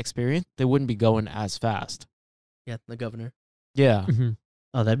that experience. They wouldn't be going as fast. Yeah, the governor. Yeah, Mhm.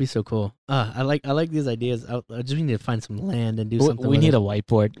 Oh, that'd be so cool. I like these ideas. I just need to find some land and do we, something. we with need it. a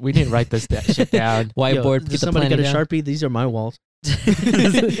whiteboard. We need to write this shit down. Yo, Whiteboard. does Get the somebody got a planning down. Sharpie? These are my walls.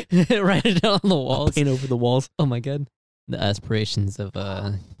 Write it down on the I'll walls. paint over the walls. Oh my god. The aspirations of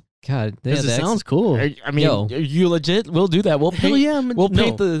God. Yeah, Because the it sounds cool. I mean, Yo. are you legit? We'll do that. We'll Hell paint. yeah, We'll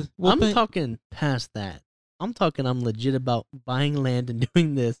paint no, the. We'll I'm paint- talking past that. I'm talking. I'm legit about buying land and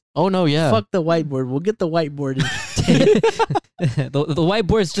doing this. Oh no, yeah. Fuck the whiteboard. We'll get the whiteboard. the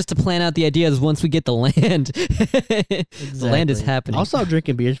whiteboard is just to plan out the ideas once we get the land. The land is happening. I'll stop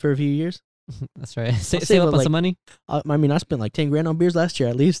drinking beers for a few years. That's right. Save save up up, on like- some money. I mean, I spent like 10 grand on beers last year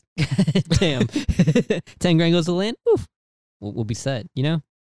at least. Damn. 10 grand goes to land. Oof. We'll be set, you know?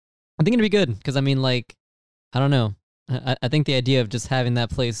 I think it'd be good because, I mean, like, I don't know. I think the idea of just having that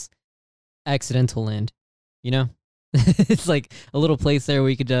place accidental land, you know? It's like a little place there where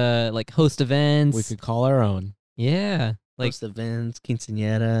you could, like, host events. We could call our own. Yeah. Like, Host events,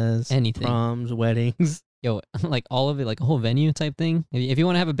 quinceañeras, anything. proms, weddings. Yo, like all of it, like a whole venue type thing. If you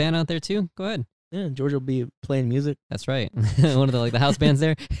want to have a band out there too, go ahead. Yeah, George will be playing music. That's right. One of the like the house bands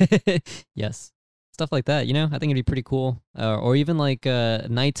there. Yes, stuff like that. You know, I think it'd be pretty cool. Or even like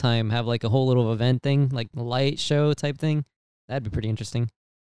nighttime, have like a whole little event thing, like light show type thing. That'd be pretty interesting.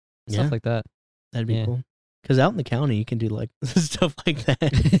 Yeah. Stuff like that. That'd be Yeah. cool. Because out in the county, you can do like stuff like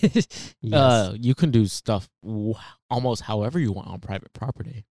that. Yes. You can do stuff almost however you want on private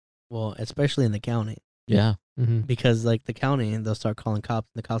property. Well, especially in the county. Yeah. Mm-hmm. Because like the county, they'll start calling cops.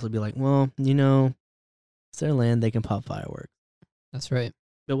 And the cops will be like, well, you know, it's their land. They can pop fireworks. That's right.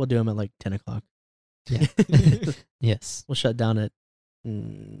 But we'll do them at like 10 o'clock. Yeah. Yes. We'll shut down at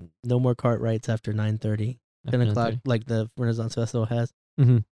no more cart rides after 9:30. 10 o'clock, like the Renaissance Festival has.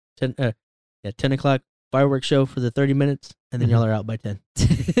 Mm-hmm. 10 o'clock fireworks show for the 30 minutes, and then Mhm. y'all are out by 10.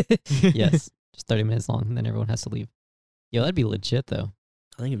 Yes. Just 30 minutes long, and then everyone has to leave. Yo, that'd be legit though.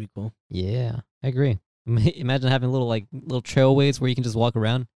 I think it'd be cool. Yeah, I agree. Imagine having little trailways where you can just walk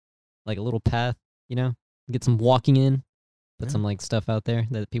around, like a little path, you know, get some walking in, put Yeah. some like stuff out there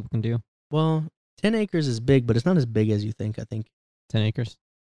that people can do. Well, 10 acres is big, but it's not as big as you think, I think. 10 acres.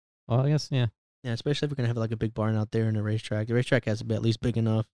 Well, I guess, yeah, Yeah, especially if we're going to have like a big barn out there and a racetrack. The racetrack has to be at least big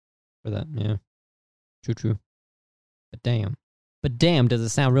enough. for that. Yeah. True. But damn, does it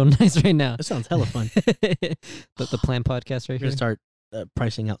sound real nice right now? That sounds hella fun. the Plan podcast right We're going to here. start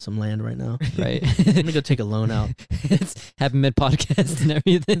pricing out some land right now. Right. I'm going to go take a loan out. It's happy mid podcast and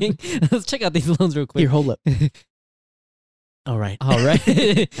everything. Let's check out these loans real quick. Here, hold up. All right. All right.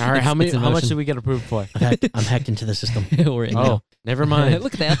 All right. How It's in much motion. did we get approved for? I'm hacked into the system. We're in Oh, now. never mind.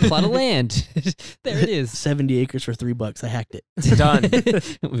 Look at that plot of land. There it is. 70 acres for $3. I hacked it. Done.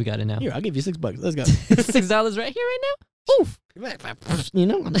 We got it now. Here, I'll give you $6. Let's go. $6 right here, right now. Oof. You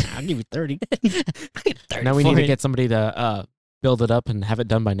know, I'll give you 30. Now we need for to it. get somebody to build it up and have it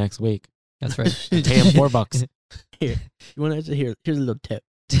done by next week. That's right. Pay him $4. You want to here's a little tip.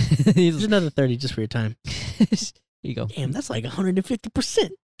 Here's He's, another 30 just for your time. here you go. Damn, that's like 150%.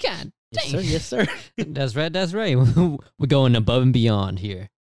 God Yes, dang. sir. Yes, sir. That's right. That's right. We're going above and beyond here.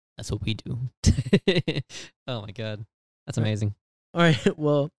 That's what we do. Oh my God. That's amazing. All right.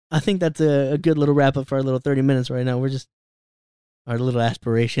 Well, I think that's a good little wrap up for our little 30 minutes right now. We're just our little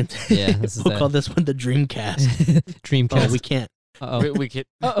aspirations. Yeah, this is we'll that. call this one the Dreamcast. Dreamcast. Oh, we can't. Uh-oh. We could.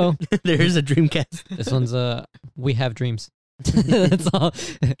 Uh-oh. There is a Dreamcast. This one's we have dreams. That's all.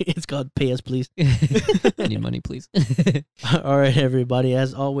 It's called Pay Us, Please. I need money, please. All right, everybody.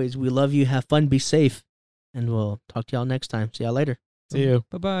 As always, we love you. Have fun. Be safe. And we'll talk to y'all next time. See y'all later. See you.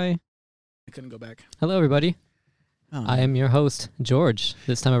 Bye-bye. I couldn't go back. Hello, everybody. Oh. I am your host, George.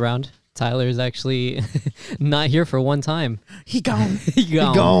 This time around, Tyler is actually not here for one time. He gone. He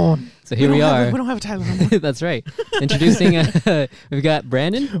gone. So here we are. We don't have a Tyler no more. That's right. Introducing, we've got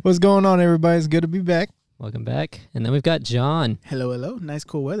Brandon. What's going on, everybody? It's good to be back. Welcome back. And then we've got John. Hello. Nice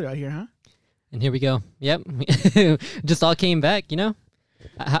cool weather out here, huh? And here we go. Yep. Just all came back, you know?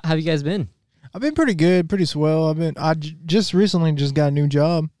 How have you guys been? I've been pretty good, pretty swell. Just recently got a new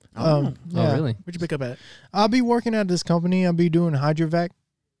job. Oh, Oh, really? where'd you pick up at? I'll be working at this company. I'll be doing hydrovac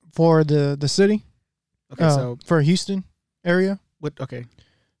for the city, Okay, so for Houston area. what? Okay,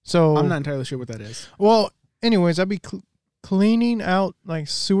 So I'm not entirely sure what that is. Well, anyways, I'll be cleaning out like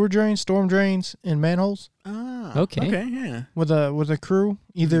sewer drains, storm drains, and manholes Ah, Okay. Okay, yeah. with a crew,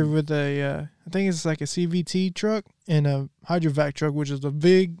 either with a I think it's like a CVT truck and a hydrovac truck, which is a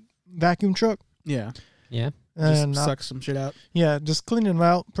big vacuum truck. Yeah. Yeah. And Just suck some shit out. yeah, just cleaning them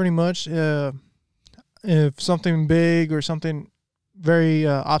out pretty much. If something big or something very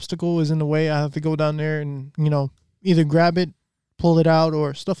obstacle is in the way, I have to go down there and either grab it, pull it out,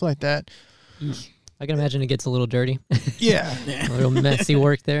 or stuff like that. I can imagine it gets a little dirty. Yeah, A little messy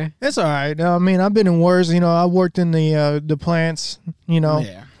work there. it's all right. I mean, I've been in worse. I worked in the plants.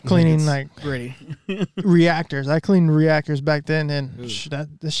 Yeah. Cleaning It's like gritty. reactors. I cleaned reactors back then, and Ooh. that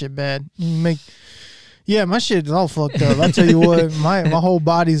shit bad. You make Yeah, my shit is all fucked up. I tell you what, my whole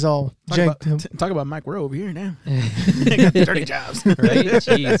body's all jacked up. Talk about Mike. We're over here now. Right? Dirty jobs.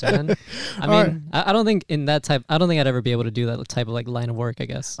 Jeez, man. I All mean, I don't think in that type. I don't think I'd ever be able to do that type of like line of work. I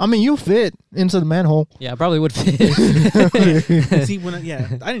guess. I mean, you fit into the manhole. Yeah, I probably would fit. See, I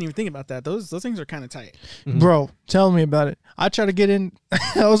didn't even think about that. Those things are kind of tight. Mhm. Bro, tell me about it. I tried to get in.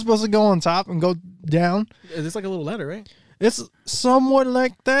 I was supposed to go on top and go down. It's like a little ladder, right? It's somewhat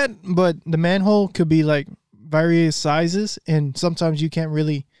like that, but the manhole could be like various sizes, and sometimes you can't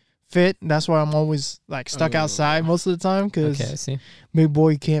really fit. That's why I'm always like stuck outside most of the time because Okay, I see. big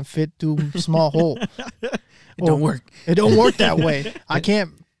boy can't fit through small hole. It don't work. It don't work that way. I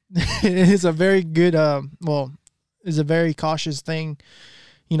can't. It's a very good. It's a very cautious thing.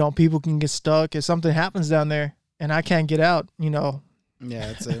 You know, people can get stuck if something happens down there, and I can't get out. You know, Yeah,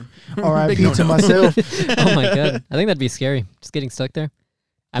 it's a R.I.P. big to no-no. myself. Oh my god, I think that'd be scary. Just getting stuck there.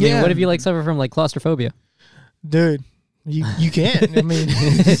 I mean, Yeah. what if you like suffer from like claustrophobia? Dude. You can't. I mean,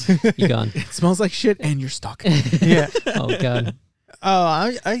 You gone? It smells like shit, and you're stuck. yeah. Oh god.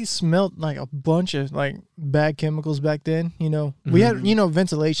 I smelled like a bunch of like bad chemicals back then. You know, we had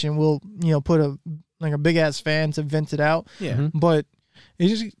ventilation. We'll put a big ass fan to vent it out. Yeah. Mhm. But it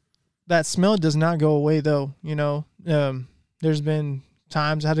just that smell does not go away though. You know, there's been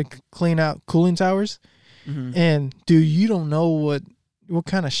times I had to clean out cooling towers, Mhm. and dude, you don't know what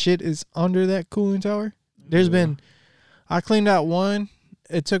kind of shit is under that cooling tower. There's been, I cleaned out one.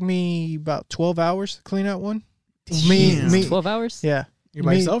 It took me about 12 hours to clean out one. Me, 12 hours? yeah. You're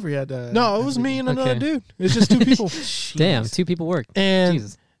by Me- yourself, or you had No, it was me and another Okay. dude. It's just two people. Damn, 2 people work. And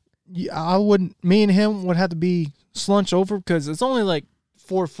Jesus. I wouldn't. Me and him would have to be slunched over because it's only like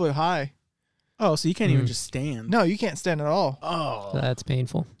 4 foot high. Oh, so you can't even Mhm. just stand. No, you can't stand at all. Oh. That's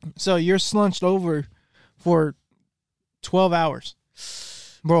painful. So you're slunched over for 12 hours.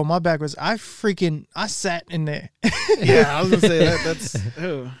 Bro, my back was. I sat in there. Yeah, I was gonna say that's.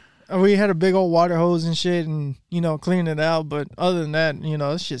 Oh. We had a big old water hose and shit, and cleaned it out. But other than that,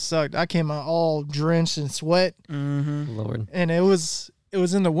 this shit sucked. I came out all drenched in sweat, Mm-hmm. Lord. and it was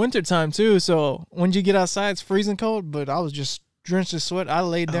in the winter time too. So when you get outside, it's freezing cold. But I was just drenched in sweat. I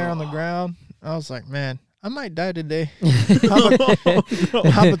laid there on the ground. I was like, man, I might die today.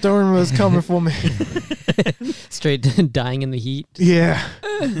 Hypothermia was coming for me. Straight dying in the heat. Yeah,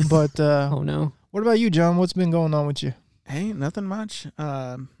 but Oh no. what about you, John? What's been going on with you? Hey, nothing much.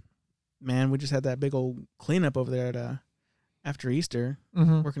 Man, we just had that big old cleanup over there at after Easter,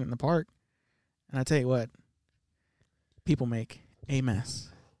 Mm-hmm. working in the park. And I tell you what, people make a mess.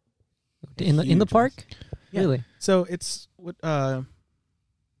 In the Huge park? Yeah. Really? So it's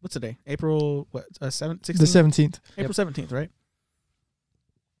what's the day? April 7th, 16th? The 17th. April 17th, right?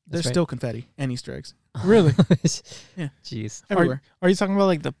 There's That's right. still confetti and Easter eggs Really? Yeah. Jeez. everywhere. Are you talking about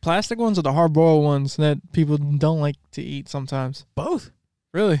like the plastic ones or the hard-boiled ones that people don't like to eat sometimes? Both.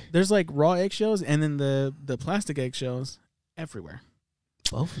 Really? There's like raw eggshells and then the plastic eggshells everywhere.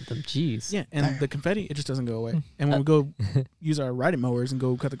 Both of them. Jeez. Yeah, and Damn. the confetti, it just doesn't go away. And when we go use our riding mowers and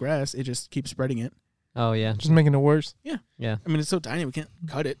go cut the grass, it just keeps spreading it. Oh yeah. Just making it worse. Yeah. I mean, it's so tiny we can't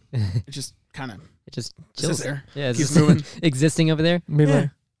cut it. It just kind of It just sits chills. there. Yeah, it's Keeps just moving. existing over there. Be Yeah.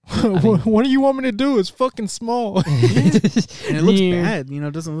 like, mean- what do you want me to do? It's fucking small. And it looks Yeah. bad.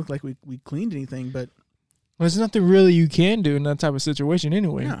 It doesn't look like we cleaned anything, but There's nothing really you can do in that type of situation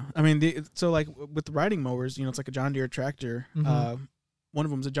anyway. no. I mean, so like with the riding mowers, it's like a John Deere tractor. Mhm. One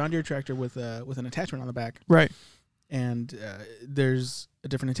of them is a John Deere tractor with an attachment on the back, Right. and there's a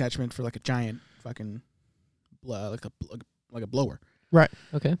different attachment for like a giant fucking like a blower.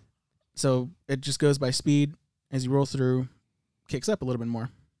 Okay. So it just goes by speed as you roll through, kicks up a little bit more.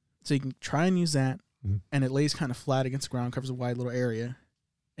 So you can try and use that, Mhm. and it lays kind of flat against the ground, covers a wide little area,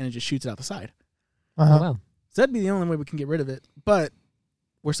 and it just shoots it out the side. Uh-huh. Oh, wow. So that'd be the only way we can get rid of it. But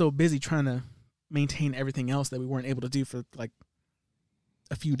we're so busy trying to maintain everything else that we weren't able to do for like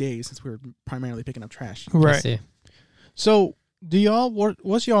a few days since we were primarily picking up trash. I Right. see. So,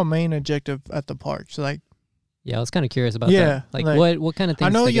 what's y'all main objective at the park? So, like, Yeah, I was kind of curious about Yeah, that. Like, like, what kind of things?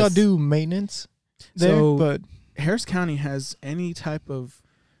 I know y'all guess- do maintenance there, So- but Harris County has any type of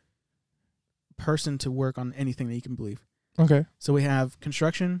person to work on anything that you can believe. okay. So we have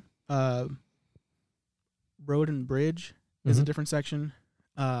construction, road and bridge is a Mhm. different section.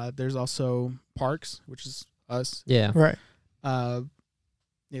 There's also parks, which is us. Yeah, Right. I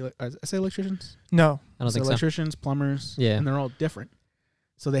say electricians. No. I don't think so. Electricians, plumbers, Yeah. and they're all different.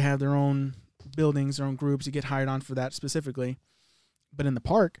 So they have their own buildings, their own groups. You get hired on for that specifically. But in the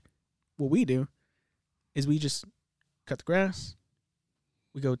park, what we do is we just cut the grass.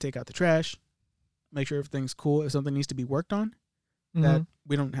 We go take out the trash, make sure everything's cool. If something needs to be worked on that Mhm.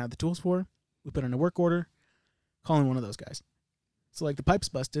 we don't have the tools for, we put in a work order, calling one of those guys. So like the pipes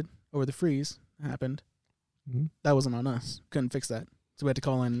busted or the freeze happened. Mhm. That wasn't on us. Couldn't fix that. So we had to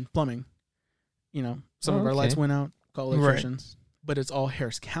call in plumbing. You know, some Oh, of our lights okay. went out, call Right. electricians. But it's all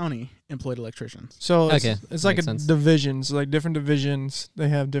Harris County employed electricians. So Okay, it's like makes a sense. divisions, like different divisions. They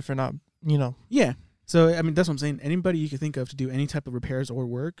have different, Yeah. So I mean that's what I'm saying. Anybody you could think of to do any type of repairs or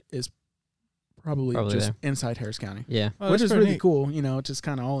work is probably just there. inside Harris County. Yeah. Oh, Which that's is pretty really neat. cool. You know, it's just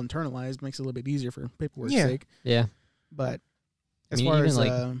kind of all internalized, makes it a little bit easier for paperwork's Yeah. sake. Yeah. But I as mean, far even, as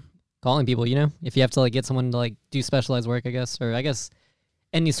like, calling people, you know, if you have to like get someone to like do specialized work, I guess, or I guess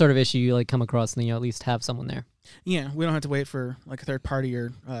any sort of issue you like come across, then you at least have someone there. yeah, we don't have to wait for like a third party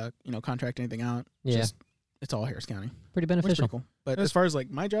or contract anything out. Yeah. Just, it's all Harris County. Pretty Which is beneficial. pretty cool. But That's- as far as like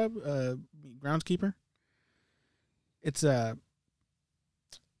my job, groundskeeper, it's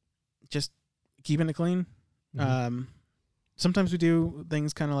just keeping it clean. Mhm. Sometimes we do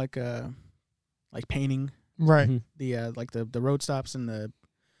things kind of like painting right. Mhm. the like the road stops and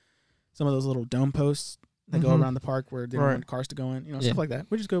some of those little dome posts that go Mhm. around the park where they don't Right. want cars to go in, Yeah. stuff like that.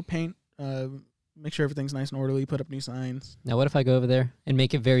 We just go paint, make sure everything's nice and orderly, put up new signs. Now, what if I go over there and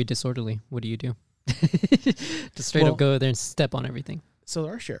make it very disorderly? What do you do? Just straight Well- up go over there and step on everything. So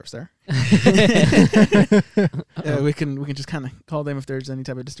there are sheriffs there. Uh-oh. We can just kind of call them if there's any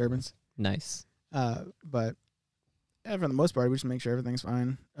type of disturbance. Nice. But for the most part, we just make sure everything's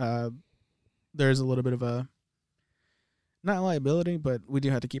fine. There's a little bit of a not liability, but we do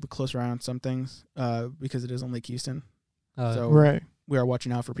have to keep a close eye on some things because it is on Lake Houston. So Right. we are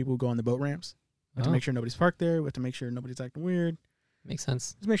watching out for people who go on the boat ramps. We have to Oh, make sure nobody's parked there. We have to make sure nobody's acting weird. makes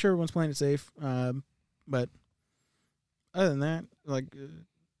sense. Just make sure everyone's playing it safe. But other than that,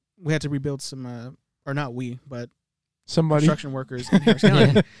 we had to rebuild some, or not we, but Somebody. construction workers in Harris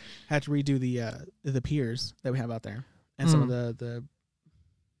County Yeah. had to redo the piers that we have out there and some of the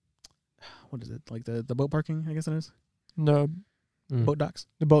what is it, like the boat parking, I guess it is, The Mm. boat docks.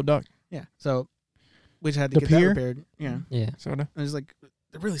 the boat dock. Yeah, so we just had to The get pier? that repaired. Yeah, Yeah. Sorta. and it's like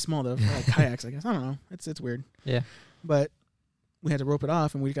they're really small though, for like kayaks, I guess. I don't know, it's weird. Yeah. But we had to rope it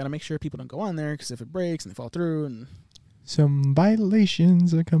off, and we got to make sure people don't go on there because if it breaks and they fall through, and Some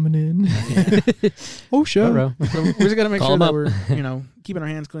violations are coming in. Oh, sure. Ruh-roh. so we just got to make Call sure 'em that up. we're keeping our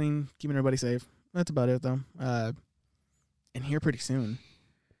hands clean, keeping everybody safe. That's about it though. And here pretty soon,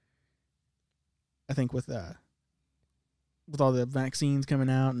 I think with all the vaccines coming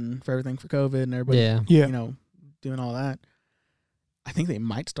out and for everything for COVID and everybody, Yeah. Yeah. doing all that, I think they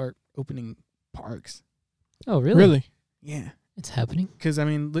might start opening parks. Oh, really? Really? Yeah, It's happening. because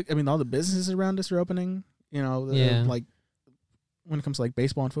all the businesses around us are opening. Yeah. Like when it comes to like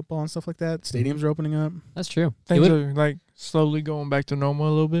baseball and football and stuff like that, stadiums are opening up. That's true. It Things would- are like slowly going back to normal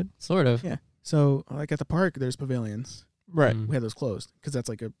a little bit. sort of. Yeah. So like at the park, there's pavilions. Right. Mm. We had those closed because that's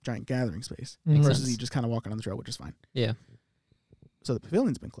like a giant gathering space Mhm. versus sense. you just kind of walking on the trail, which is fine. Yeah. So the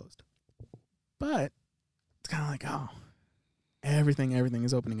pavilion's been closed, but it's kind of like, oh, everything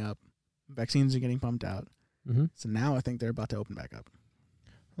is opening up. Vaccines are getting pumped out. Mm-hmm. So now I think they're about to open back up.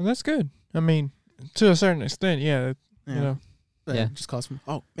 Well, that's good. I mean, to a certain extent, yeah. Yeah. You know. Yeah. Just cause from,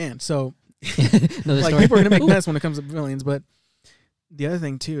 oh man. So Another like story. people are gonna make Ooh. mess when it comes to pavilions, but the other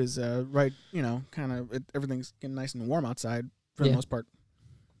thing too is everything's getting nice and warm outside for the Yeah. most part.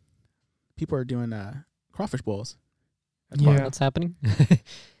 People are doing crawfish bowls. Yeah. What's happening?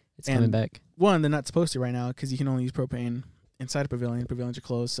 It's coming And- back. One, they're not supposed to right now because you can only use propane inside a pavilion. Pavilions are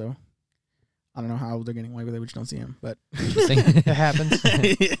closed, so I don't know how they're getting away with it. We just don't see them. But Interesting. It happens.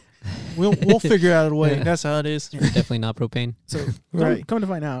 We'll figure out a way. Yeah. That's how it is. Definitely not propane. so Right. come to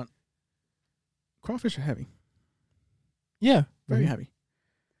find out, crawfish are heavy, Yeah. very Mhm. heavy.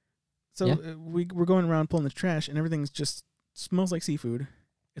 So Yeah. we're going around pulling the trash, and everything's just smells like seafood.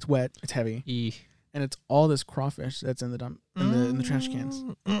 It's wet, it's heavy, Eesh. and it's all this crawfish that's in the dump in the trash cans.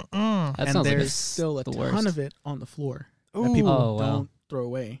 Mm-mm. That and sounds like there's it's still a the ton worst. of it on the floor that Ooh. people Oh, wow. don't throw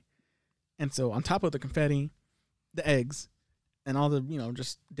away. And so on top of the confetti, the eggs, and all the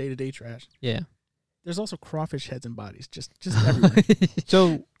just day-to-day trash, Yeah. there's also crawfish heads and bodies just everywhere.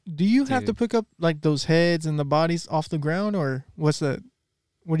 So, do you have to Dude. pick up like those heads and the bodies off the ground, or what's that?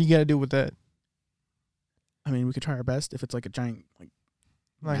 What do you got to do with that? I mean, we could try our best if it's like a giant Like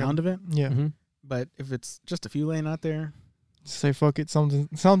mound of it, Yeah. Mm-hmm. but if it's just a few laying out there, Say fuck it. Something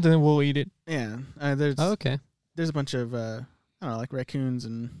will eat it. yeah, there's Oh, okay. there's a bunch of I don't know, like raccoons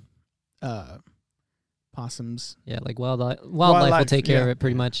and possums. Yeah, like wildlife will Wildlife, take care of yeah. it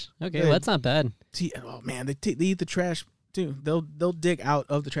pretty much. Okay, Yeah. well, that's not bad. See, oh man, they eat the trash too. They'll dig out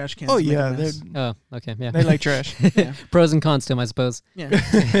of the trash cans. Oh to make a yeah, mess. Oh, okay, yeah. they like trash. Yeah. Pros and cons to them, I suppose. Yeah.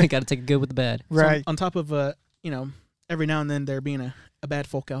 Got to take the good with the bad. So Right. on top of every now and then there being a bad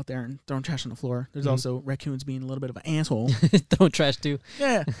folk out there and throwing trash on the floor. There's Mhm. also raccoons being a little bit of an asshole. Don't trash too.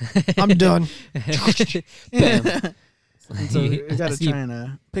 Yeah. I'm done. Bam. And so we got I to see- try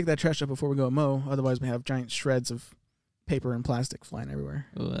and pick that trash up before we go mow. Otherwise, we have giant shreds of paper and plastic flying everywhere.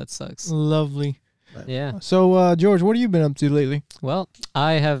 Oh, that sucks. Lovely. Yeah. So, George, what have you been up to lately? Well,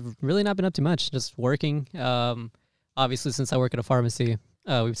 I have really not been up to much. Just working. Obviously, since I work at a pharmacy,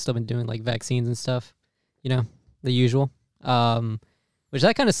 we've still been doing like vaccines and stuff. You know, the usual. Which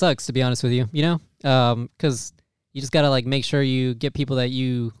that kind of sucks, to be honest with you. You know, because you just gotta like make sure you get people that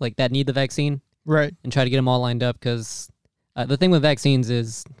you like that need the vaccine Right. and try to get them all lined up. Because the thing with vaccines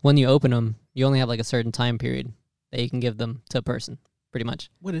is when you open them, you only have like a certain time period that you can give them to a person, pretty much.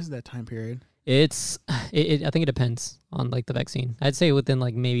 What is that time period? I think it depends on like the vaccine. I'd say within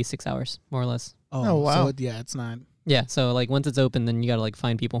like maybe 6 hours, more or less. Oh, wow. So it's not. Yeah. So like once it's open, then you gotta like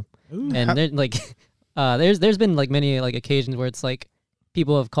find people, Ooh. and there like, there's been like many like occasions where it's like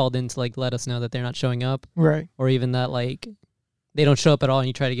people have called in to like let us know that they're not showing up, Right. or even that like they don't show up at all, and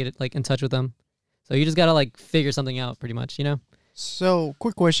you try to get it like in touch with them. So you just gotta like figure something out, pretty much, you know. So,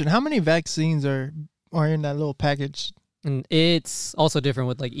 quick question: how many vaccines are in that little package? And it's also different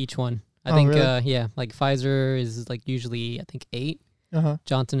with like each one. I Oh, think really? yeah, like Pfizer is like usually I think 8. Uh-huh.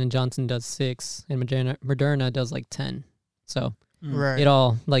 Johnson & Johnson does 6, and Moderna does like 10. So Mm. Right. it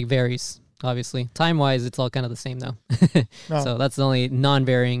all like varies, obviously. Time-wise, it's all kind of the same though. No. So that's the only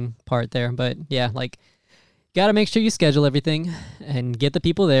non-varying part there. But yeah, like got to make sure you schedule everything and get the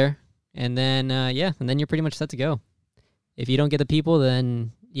people there. And then, and then you're pretty much set to go. If you don't get the people,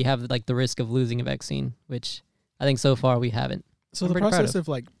 then you have like the risk of losing a vaccine, which I think so far we haven't. So I'm the pretty proud process of. of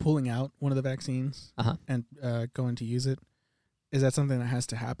like pulling out one of the vaccines Uh-huh. and going to use it, is that something that has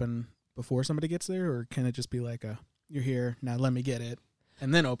to happen before somebody gets there, or can it just be like you're here now, let me get it,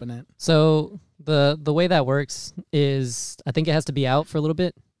 and then open it? So the way that works is I think it has to be out for a little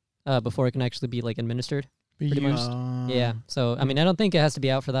bit before it can actually be like administered. Pretty much. Yeah. So I mean, I don't think it has to be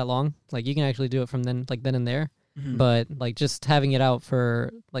out for that long. Like you can actually do it from then and there. Mhm. But like just having it out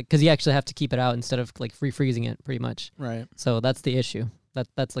for like, because you actually have to keep it out instead of like freezing it, pretty much. Right. So that's the issue.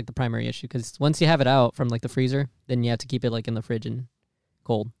 That's like the primary issue, because once you have it out from like the freezer, then you have to keep it like in the fridge and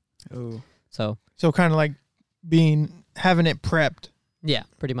cold. Oh. So So kind of like having it prepped. yeah,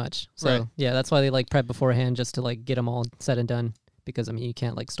 pretty much. So Right. yeah, that's why they like prep beforehand, just to like get them all said and done, because I mean you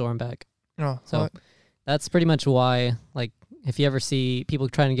can't like store them back. Oh, So that's pretty much why, like, if you ever see people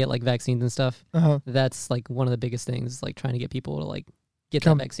trying to get like vaccines and stuff, uh-huh. that's like one of the biggest things, like trying to get people to like get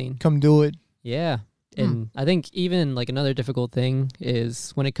Come- that vaccine. Come do it. Yeah. Hmm. And I think even like another difficult thing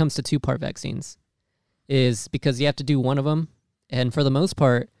is when it comes to 2-part vaccines, is because you have to do one of them. And for the most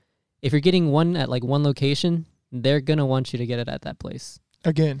part, if you're getting one at like one location, they're going to want you to get it at that place.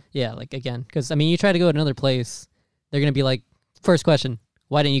 Again. Yeah, like again, because I mean, you try to go to another place, they're going to be like, first question,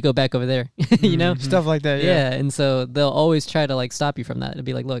 why didn't you go back over there? You know? Mhm. Stuff like that. Yeah. And so they'll always try to like stop you from that. It'll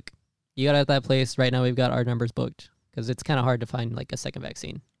be like, look, you got it at that place. Right now we've got our numbers booked, because it's kind of hard to find like a second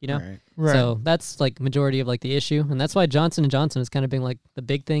vaccine, you know? Right. Right. So that's like majority of like the issue. And that's why Johnson & Johnson has kind of been like the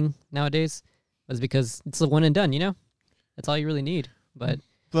big thing nowadays, was because it's the one and done, you know? That's all you really need. But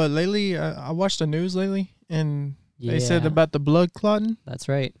But lately, I watched the news lately, and yeah, they said about the blood clotting. that's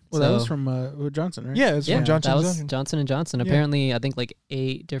right. Well, that was So- from Johnson, right? Yeah, it's yeah, from Johnson that was Johnson. Johnson & Johnson. Yeah. Apparently, I think like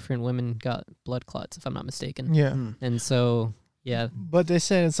 8 different women got blood clots, if I'm not mistaken. Yeah, Mm. And so, yeah, but they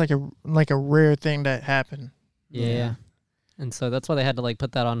said it's like a rare thing that happened. yeah. And so that's why they had to like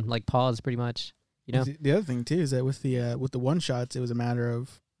put that on like pause, pretty much. You know? The other thing too is that with the one shots, it was a matter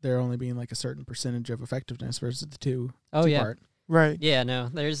of there only being like a certain percentage of effectiveness versus the two. Oh yeah. part. Right. Yeah, no,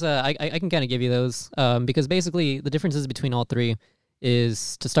 there's I can kind of give you those because basically the differences between all three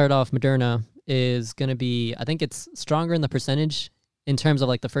is, to start off, Moderna is going to be, I think it's stronger in the percentage in terms of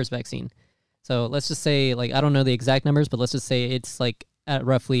like the first vaccine. So let's just say, like, I don't know the exact numbers, but let's just say it's like at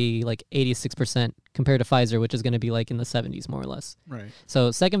roughly like 86% compared to Pfizer, which is going to be like in the 70s more or less. Right.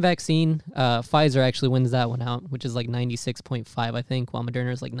 So second vaccine, Pfizer actually wins that one out, which is like 96.5, I think, while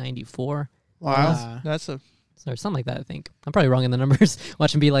Moderna is like 94. Wow. That's a Or something like that, I think. I'm probably wrong in the numbers.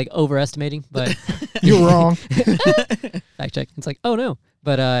 Watch them be like overestimating, but you're wrong. fact check. It's like, oh no.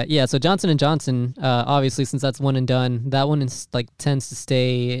 But yeah, so Johnson & Johnson, obviously, since that's one and done, that one is like tends to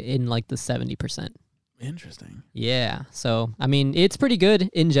stay in like the 70%. Interesting. Yeah. So, I mean, it's pretty good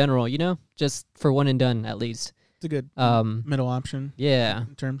in general, you know, just for one and done at least. It's a good Mm-hmm. middle option Yeah.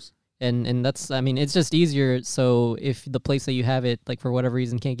 in terms. And that's, I mean, it's just easier. So if the place that you have it, like for whatever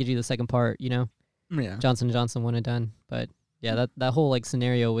reason, can't get you the second part, you know, Yeah. Johnson & Johnson one and done. But yeah, that whole like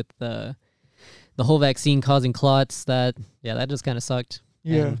scenario with the whole vaccine causing clots, that just kind of sucked.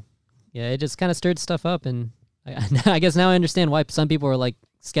 Yeah. And, yeah, it just kind of stirred stuff up, and I guess now I understand why some people are like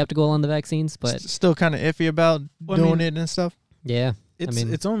skeptical on the vaccines, but Still kind of iffy about Well, I doing mean- it and stuff. yeah,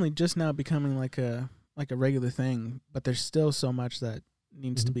 It's only just now becoming like a regular thing, but there's still so much that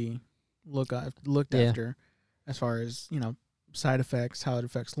needs to Mhm. be looked Yeah. after, as far as side effects, how it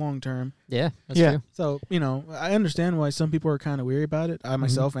affects long term. yeah, that's Yeah. true. So I understand why some people are kind of weary about it. I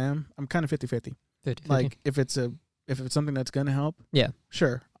myself am. I'm kind of 50-50. 50-50. Like if it's something that's gonna help, Yeah.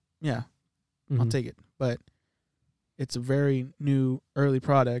 sure, yeah, I'll Mhm. take it. But it's a very new early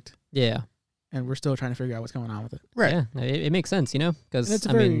product, Yeah, and we're still trying to figure out what's going on with it. Right. Yeah, it makes sense, because And it's a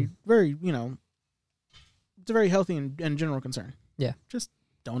I very, mean, very, it's a very healthy and general concern. Yeah. Just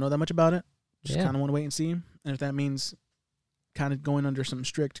don't know that much about it. Just Yeah. kind of want to wait and see. And if that means kind of going under some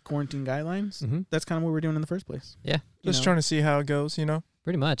strict quarantine guidelines, mhm. that's kind of what we're doing in the first place. Yeah. Just trying to see how it goes, you know?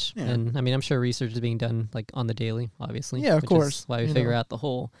 Pretty much. Yeah. And I mean, I'm sure research is being done like on the daily, obviously. Yeah, of which course, is why we you figure know. out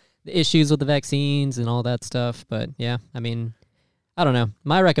the issues with the vaccines and all that stuff. But yeah, I mean, I don't know.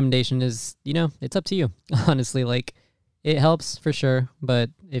 My recommendation is, it's up to you. Honestly, like it helps for sure. But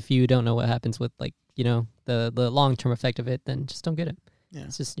if you don't know what happens with like, the long-term effect of it, then just don't get it. Yeah.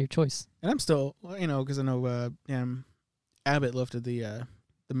 It's just your choice. And I'm still, because I know Abbott lifted the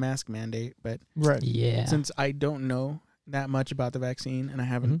mask mandate, but Right. Yeah. since I don't know that much about the vaccine and I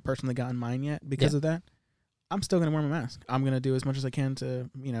haven't Mhm. personally gotten mine yet because Yeah. of that, I'm still gonna wear my mask. I'm gonna do as much as I can to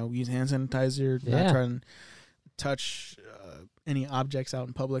use hand sanitizer, Yeah. not try and touch any objects out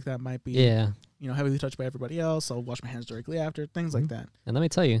in public that might be Yeah. heavily touched by everybody else. I'll wash my hands directly after, things like Mhm. that. And let me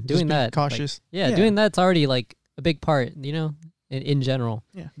tell you, Just doing be that, like, cautious. yeah, doing that's already like a big part, in general.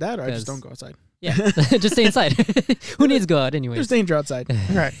 Yeah, that or I just 'Cause- don't go outside. Yeah. Just stay inside. Who needs to go out anyways? There's danger outside.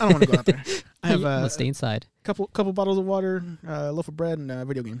 Right. I don't want to go out there. I have Let's stay inside. couple bottles of water, a loaf of bread, and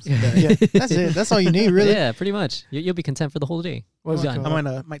video games. Yeah. That's it. That's all you need, really. Yeah, pretty much. You'll be content for the whole day. What's done. it I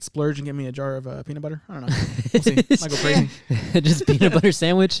called? might splurge and get me a jar of peanut butter. I don't know. We'll see. Might go crazy. Just peanut butter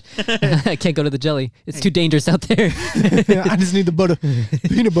sandwich. I can't go to the jelly. It's Hey. too dangerous out there. Yeah, I just need the butter.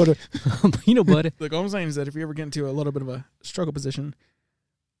 Peanut butter. Peanut butter. Look, all I'm saying is that if you ever get into a little bit of a struggle position,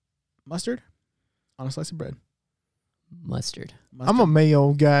 mustard on a slice of bread. Mustard. I'm a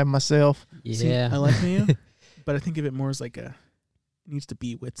mayo guy myself. See, Yeah. I like mayo, but I think of it more as like it needs to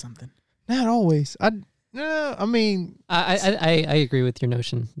be with something. Not always. I mean, I agree with your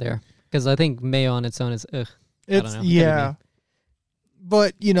notion there. Because I think mayo on its own is ugh. it's know. yeah.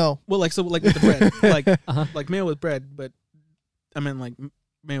 But Well, like with the bread, like Uh-huh. like mayo with bread, but I mean like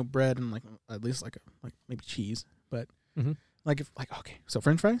mayo bread and like at least like maybe cheese, but Mhm. okay, so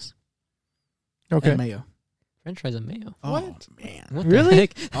French fries okay. and mayo. French fries and mayo. What? Oh man, What Really? the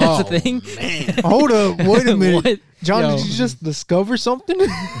heck? That's a thing? Man. Hold up. Wait a minute. What? John, Yo. did you just discover something?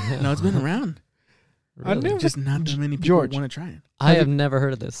 No, it's been around. I Really? never- Just not that many people George. want to try it. I have never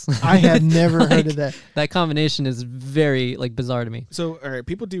heard of this. I had never heard Like, of that. That combination is very bizarre to me. So, all right,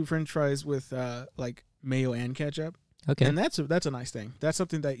 people do French fries with like mayo and ketchup, Okay. and that's a nice thing. That's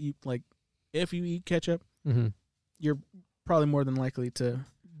something that you like. If you eat ketchup, Mm-hmm. you're probably more than likely to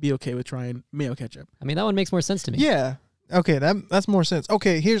be okay with trying mayo ketchup. I mean, that one makes more sense to me. Yeah. Okay, that's more sense.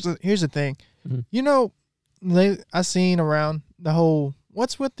 Okay, here's the thing. Mhm. You know, I seen around the whole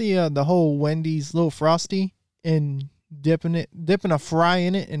what's with the whole Wendy's little Frosty and dipping a fry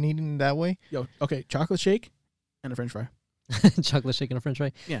in it and eating it that way. Yo, okay, chocolate shake and a French fry. Chocolate shake and a French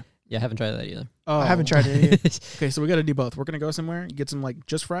fry. Yeah. Yeah, I haven't tried that either. Oh, I haven't tried it yet. Okay, so we got to do both. We're gonna go somewhere, get some like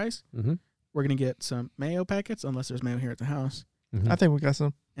just fries. Mm-hmm. We're gonna get some mayo packets, unless there's mayo here at the house, I think we got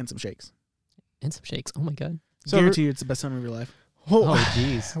some. and some shakes. And some shakes. Oh my god. So Guarantee you, it's the best time of your life. Oh, Oh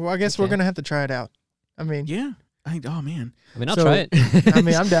jeez. well, I guess we're Okay. gonna have to try it out. I mean, Yeah, I think. Oh man, I mean, I'll So- try it. I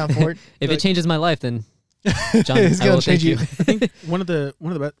mean, I'm down for it. If like- it changes my life, then John, It's I gonna will thank change you. you. I think one of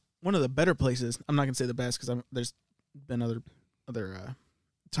the better places. I'm not gonna say the best because there's been other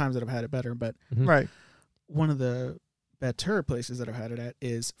times that I've had it better, but Mhm. Right. one of the better places that I've had it at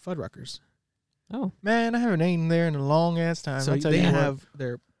is Fuddruckers. Oh. Man, I haven't eaten there in a long ass time. So I'll tell they you what. have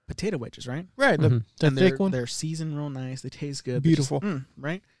their potato wedges, right? right Mhm. the and thick one. They're seasoned real nice. They taste good. They're just- Beautiful.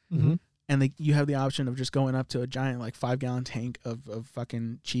 right? Mm-hmm. And you have the option of just going up to a giant like 5-gallon tank of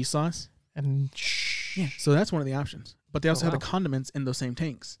fucking cheese sauce. And Yeah. So that's one of the options. But they also have wow. the condiments in those same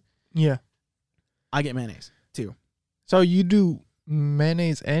tanks. yeah. I get mayonnaise too. So you do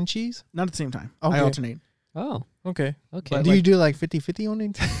mayonnaise and cheese? Not at the same time. Okay. I alternate. Oh. Okay. Okay. But do you do like 50-50 on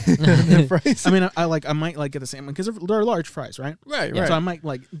it? The fries? I mean, I might like get the same one because they're large fries, right? right, Yeah. right. So I might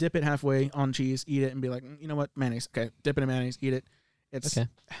like dip it halfway on cheese, eat it, and be like, you know what, mayonnaise. Okay, dip it in mayonnaise, eat it. It's Okay.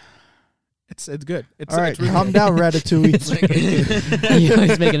 it's good. It's All right, it's really calm good. down, Ratatouille. It's like- You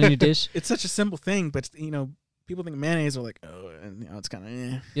always making a new dish. It's such a simple thing, but people think mayonnaise are like, oh, and it's kind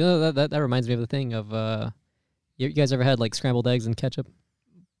of You know that reminds me of the thing of You guys ever had like scrambled eggs and ketchup?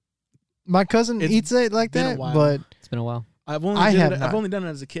 My cousin It's eats it like been a that, while. but It's been a while. I've I have I've not. only done it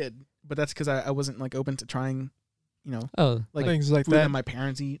as a kid, but that's because I wasn't like open to trying, Oh, Like, things like food that. that my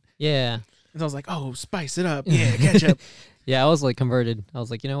parents eat. yeah. And so I was like, oh, spice it up. Yeah, ketchup. Yeah, I was like converted. I was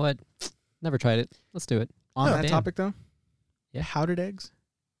like, you know what? Never tried it. Let's do it. On Oh, that damn. topic, though, Yeah. powdered eggs.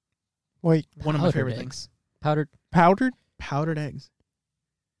 Wait, One of my Powdered favorite eggs. things. Powdered. powdered? Powdered eggs.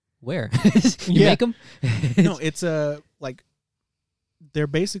 Where? You Yeah. make them? No, it's like they're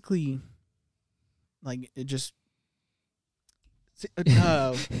basically like it just.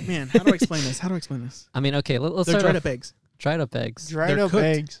 Man, how do I explain this? I mean, okay, let's They're start dried off. up eggs. Dried up eggs. Dried They're up cooked.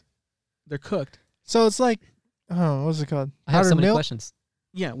 eggs. They're cooked. So it's like, what's it called? I have so Powdered many milk? questions.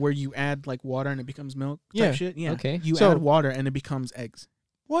 Yeah, where you add like water and it becomes milk. Type Yeah. shit. Yeah. Okay. You So- add water and it becomes eggs,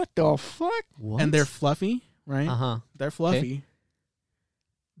 What the fuck? What? and they're fluffy, right? Uh-huh. They're fluffy.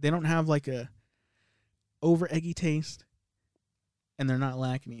 They don't have like a over eggy taste, and they're not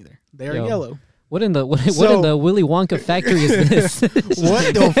lacking either. They are Yo. yellow. What in the what in So- the Willy Wonka factory is this?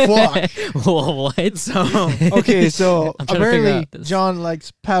 What the fuck? What? So Okay, so I'm trying to figure apparently out this. John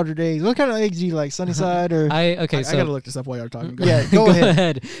likes powdered eggs. What kind of eggs do you like? Sunny side or? I I gotta look this up while you're talking. Go Yeah, ahead. go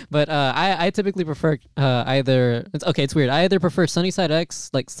ahead. But I typically prefer either. It's weird. I either prefer sunny side eggs,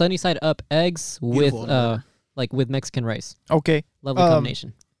 like sunny side up eggs with Beautiful, Oliver. like with Mexican rice. Okay, Lovely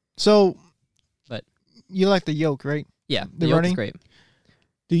combination. so But- you like the yolk, right? Yeah, the the yolk is running? great.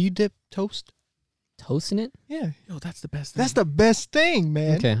 Do you dip toast? Toast in it? Yeah, Yo, that's the best thing. that's the best thing,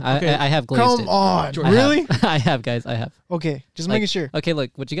 man. Okay, Okay. I have glazed Come it. on, Jordan. really? I have, guys. I have. Okay, just Like- making sure. Okay, look,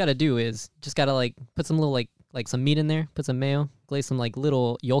 what you gotta do is just gotta like put some little like some meat in there, put some mayo, glaze some like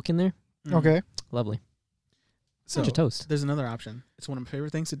little yolk in there. Mm. Okay, Lovely. So Bunch of toast. there's another option. It's one of my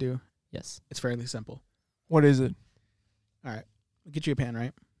favorite things to do. Yes. It's fairly simple. what is it? Get you a pan,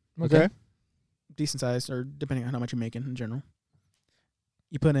 right? Okay, Decent size, or depending on how much you're making in general.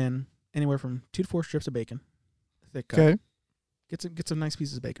 You put in anywhere from 2 to 4 strips of bacon. Thick cut. okay, Get some nice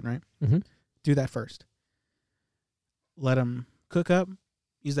pieces of bacon, right? Mm-hmm. Do that first. Let them cook up.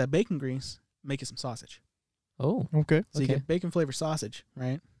 Use that bacon grease. Make it some sausage. Oh, okay. So you Okay. get bacon flavored sausage,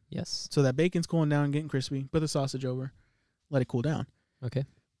 right? yes. So that bacon's cooling down, getting crispy. Put the sausage over. Let it cool down. Okay.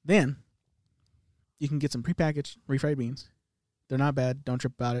 Then you can get some prepackaged refried beans. They're not bad. Don't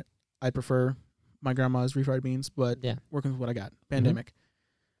trip about it. I prefer my grandma's refried beans, but Yeah. working with what I got. Pandemic.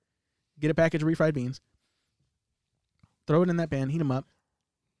 Get a package of refried beans. Throw it in that pan, heat them up,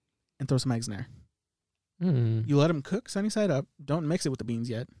 and throw some eggs in there. Mm. You let them cook sunny side up. Don't mix it with the beans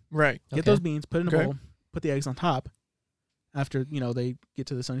yet. Right. Get Okay. those beans, put it in a Okay. bowl, put the eggs on top after, they get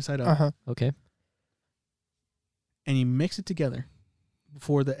to the sunny side up, Uh huh. Okay. and you mix it together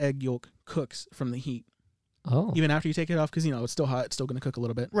before the egg yolk cooks from the heat. Oh. Even after you take it off, because, it's still hot, it's still going to cook a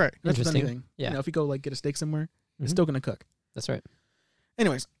little bit. Right. That's with Interesting. anything. Yeah. If you go, get a steak somewhere, Mhm. it's still going to cook. That's right.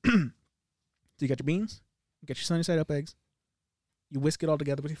 Anyways, so you got your beans, you got your sunny side up eggs, you whisk it all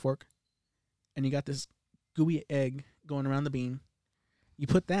together with your fork, and you got this gooey egg going around the bean. You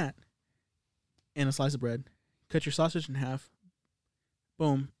put that in a slice of bread, cut your sausage in half.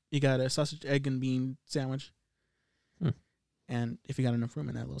 Boom, you got a sausage, egg, and bean sandwich. Hmm. And if you got enough room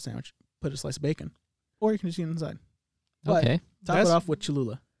in that little sandwich, put a slice of bacon, or you can just eat it inside. But Okay. top That's- it off with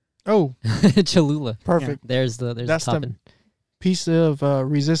Cholula. Oh, Cholula. perfect. There's the That's the- topping. Piece of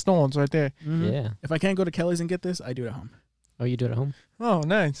resistance right there. Mhm. Yeah. If I can't go to Kelly's and get this, I do it at home. Oh, you do it at home? Oh,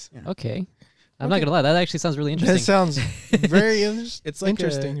 nice. Okay. I'm not Okay. gonna lie. That actually sounds really That interesting. sounds very It's like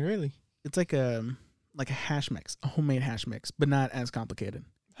interesting, really. It's like a hash mix, a homemade hash mix, but not as complicated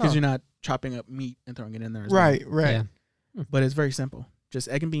because Huh. you're not chopping up meat and throwing it in there. As Right, right. Yeah. But it's very simple. Just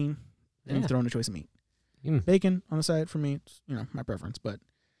egg and bean, and you Yeah. throw in a choice of meat. Mm. Bacon on the side for me, it's, my preference. But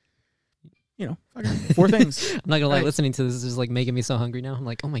fucking 4 things. I'm not gonna lie. Right. Listening to this is just like making me so hungry now. I'm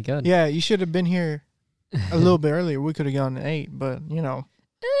like, oh my god. Yeah, you should have been here a little bit earlier. We could have gone and ate, but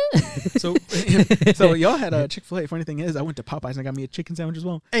So, so y'all had a Chick-fil-A. Funny thing is, I went to Popeyes and I got me a chicken sandwich as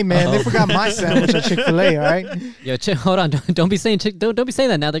well. Hey man, they Uh-oh. forgot my sandwich at Chick-fil-A. All right. Yo, hold on. Don't be saying don't be saying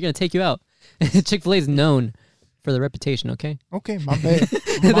that now. They're gonna take you out. Chick-fil-A is known for their reputation. Okay. Okay, my bad.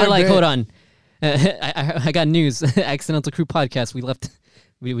 They're My like, bad. hold on. I got news. Accidental Crew podcast. We left.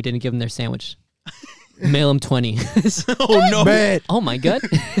 We didn't give them their sandwich. Mail them 20. Oh no! Bad. Oh my god.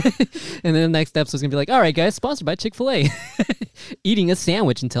 And then the next episode is gonna be like, all right, guys, sponsored by Chick-fil-A. Eating a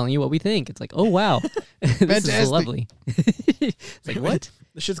sandwich and telling you what we think. It's like, oh wow, this Fantastic. is lovely. It's like what?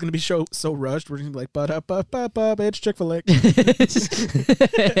 The shit's gonna be so rushed. We're gonna be like, ba-da-ba-ba-ba, it's Chick-fil-A.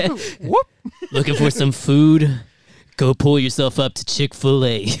 Whoop. Looking for some food? Go pull yourself up to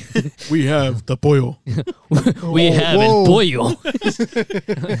Chick-fil-A. We have the boil. We have whoa. it boil.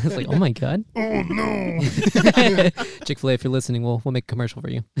 It's like, oh my god. Oh no. Chick-fil-A, if you're listening, we'll make a commercial for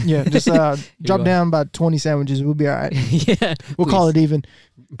you. Yeah, just drop go. down about 20 sandwiches. We'll be all right. Yeah, We'll call it even.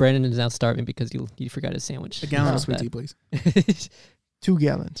 Brandon is now starving because you forgot his sandwich. A gallon Not of sweet bad. tea, please. 2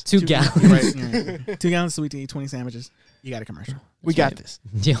 gallons. Two gallons. Right, yeah. 2 gallons of sweet tea, 20 sandwiches. You got a commercial. We got this.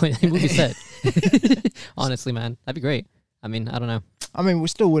 Yeah, it would be set. Honestly, man, that'd be great. I mean, I don't know. I mean, we're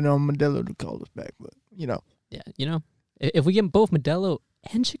still waiting on Modelo to call us back, but you know. Yeah, you know, if we get both Modelo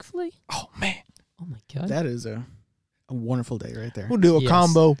and Chick-fil-A, Oh man, oh my god, That is a wonderful day right there. we'll do a Yes.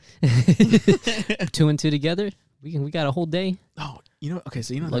 combo. 2 and 2 together, we got a whole day. Oh, you know, okay,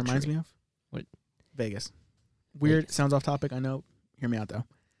 so you know what that reminds Luxury. me of? What? Vegas. Weird, Vegas. sounds off topic, I know. Hear me out, though.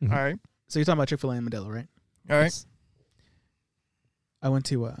 All right, So you're talking about Chick-fil-A and Modelo, right? all right. Yes. I went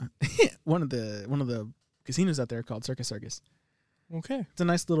to one of the casinos out there called Circus. Okay. It's a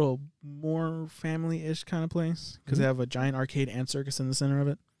nice little, more family-ish kind of place because they have a giant arcade and circus in the center of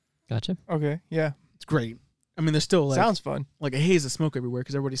it. Gotcha. Okay. Yeah. It's great. I mean, there's still like Sounds fun. like a haze of smoke everywhere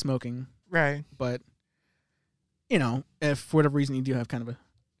because everybody's smoking. Right. But you know, if for whatever reason you do have kind of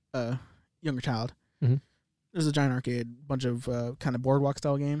a younger child, Mhm. there's a giant arcade, bunch of kind of boardwalk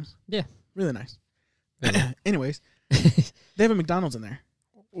style games. Yeah. Really nice. Really. Anyways, they have a McDonald's in there,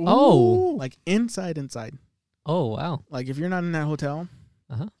 Oh. like inside. Oh wow. Like if you're not in that hotel,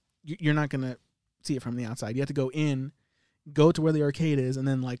 Uh-huh. you're not gonna see it from the outside. You have to go in, go to where the arcade is, and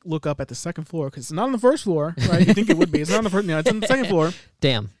then like look up at the second floor because it's not on the first floor, right? You think it would be. It's not on the first. No, it's on the second floor,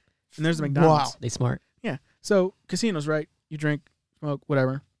 Damn, and there's a McDonald's. Wow. they smart. Yeah. So casinos, right? You drink, smoke,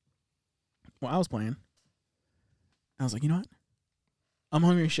 whatever. Well, I was playing. I was like, you know what? I'm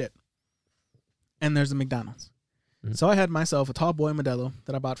hungry as shit. And there's a McDonald's. Mm. So I had myself a tall boy Modelo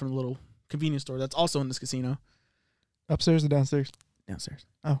that I bought from the little convenience store that's also in this casino Upstairs or downstairs? downstairs.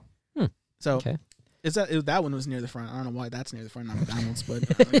 Oh. So Okay. that one was near the front. I don't know why that's near the front, not McDonald's, but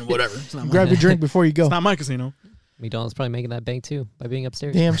I mean, whatever. It's not, Grab your drink before you go. it's not my casino. McDonald's probably making that bank too by being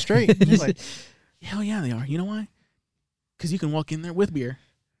upstairs. Damn straight. It's like, hell yeah, they are. You know why? Because you can walk in there with beer.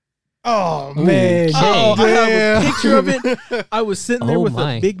 Oh Ooh, man. okay. Oh, I have a Damn. picture of it. I was sitting there Oh, with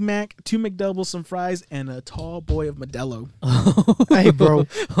my. a Big Mac, 2 McDoubles, some fries, and a tall boy of Modelo. Hey, bro.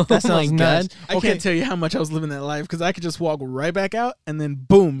 Oh That sounds my nice. god. I Okay. can't tell you how much I was living that life because I could just walk right back out and then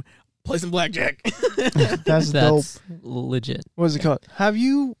boom, play some blackjack. That's dope. That's legit. What is it called? Have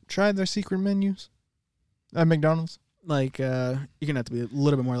you tried their secret menus at McDonald's? Like, you're gonna have to be a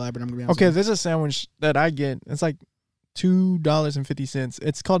little bit more elaborate. I'm gonna be honest. Okay, with there's a sandwich that I get. It's like $2.50.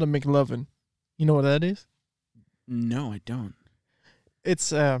 It's called a McLovin. You know what that is? you. No, I don't.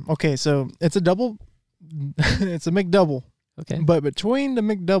 It's okay. So it's a double. It's a McDouble, Okay. but between the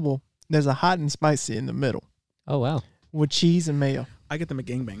McDouble, there's a hot and spicy in the middle Oh wow. with cheese and mayo. I get the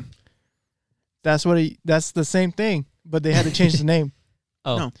McGangbang. That's what that's the same thing, but they had to change the name.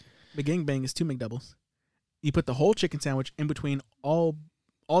 Oh. No. McGangbang is 2 McDoubles. You put the whole chicken sandwich in between all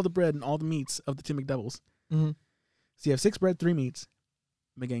the bread and all the meats of the 2 McDoubles. Mm-hmm. So you have 6 bread, 3 meats.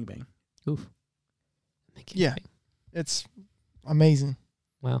 McGangbang. Oof. Yeah. It's amazing.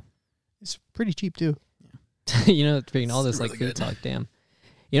 Wow. It's pretty cheap too. You know, bringing all It's this like really food good. talk. Damn.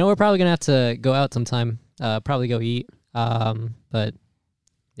 You know, we're probably gonna have to go out sometime. Probably go eat. But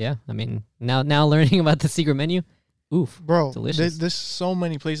yeah, I mean, now learning about the secret menu. Oof. Bro, Delicious. there's so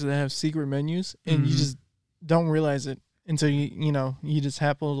many places that have secret menus, and you Mhm. just don't realize it until you just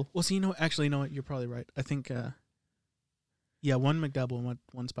happen. Well, see, you know what? You're probably right. I think, 1 McDouble and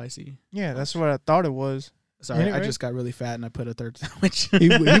one spicy. Yeah, that's what I thought it was. Sorry, Yeah, I right. just got really fat and I put a third sandwich. He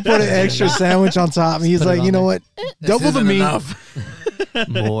put an extra sandwich on top. And he's Put it like, on you know there. what? This Double the isn't meat. enough.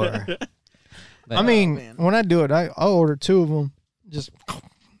 More. But, I mean, man. when I do it, I'll order 2 of them. Just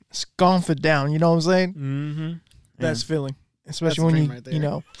sconf it down. You know what I'm saying? Mm-hmm. That's filling, especially the when dream you right there. you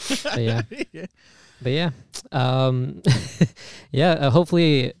know. but yeah. But yeah. Yeah.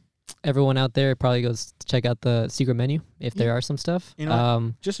 Hopefully, everyone out there probably goes to check out the secret menu if there are some stuff. You know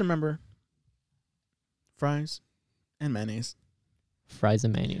what? Just remember, fries and mayonnaise. Fries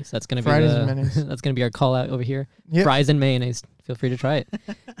and mayonnaise. That's gonna be Fries and mayonnaise. that's gonna be our call out over here. Yep. Fries and mayonnaise. Feel free to try it.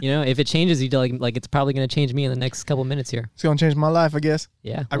 You know, if it changes, you like it's probably gonna change me in the next couple minutes here. It's gonna change my life, I guess.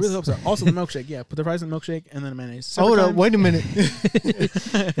 Yeah. I really hope so. Also, the milkshake. Yeah, put the fries in the milkshake and then the mayonnaise. Hold up, wait a minute.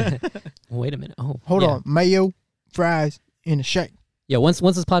 Wait a minute. Oh, Hold yeah. on, mayo, fries, in a shake. Yeah. Once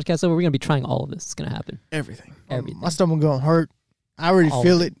this podcast is over, we're gonna be trying all of this. It's gonna happen. Everything. Everything. My stomach gonna hurt. I already All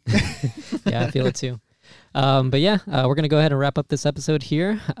feel of it. Yeah, I feel it too. But yeah, we're gonna go ahead and wrap up this episode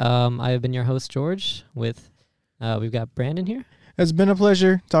here. I have been your host George. With we've got Brandon here It's been a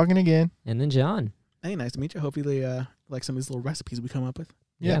pleasure talking again. and then John. Hey, nice to meet you. Hopefully, like some of these little recipes we come up with.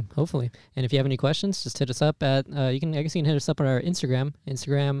 Yeah, hopefully. And if you have any questions, just hit us up at I guess you can hit us up on our Instagram.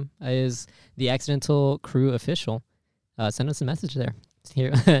 Instagram is the Accidental Crew Official. Send us a message there.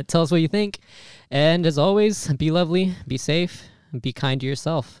 Here, tell us what you think. And as always, be lovely, be safe, be kind to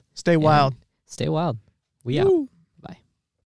yourself. Stay wild. Stay wild. We out. Woo.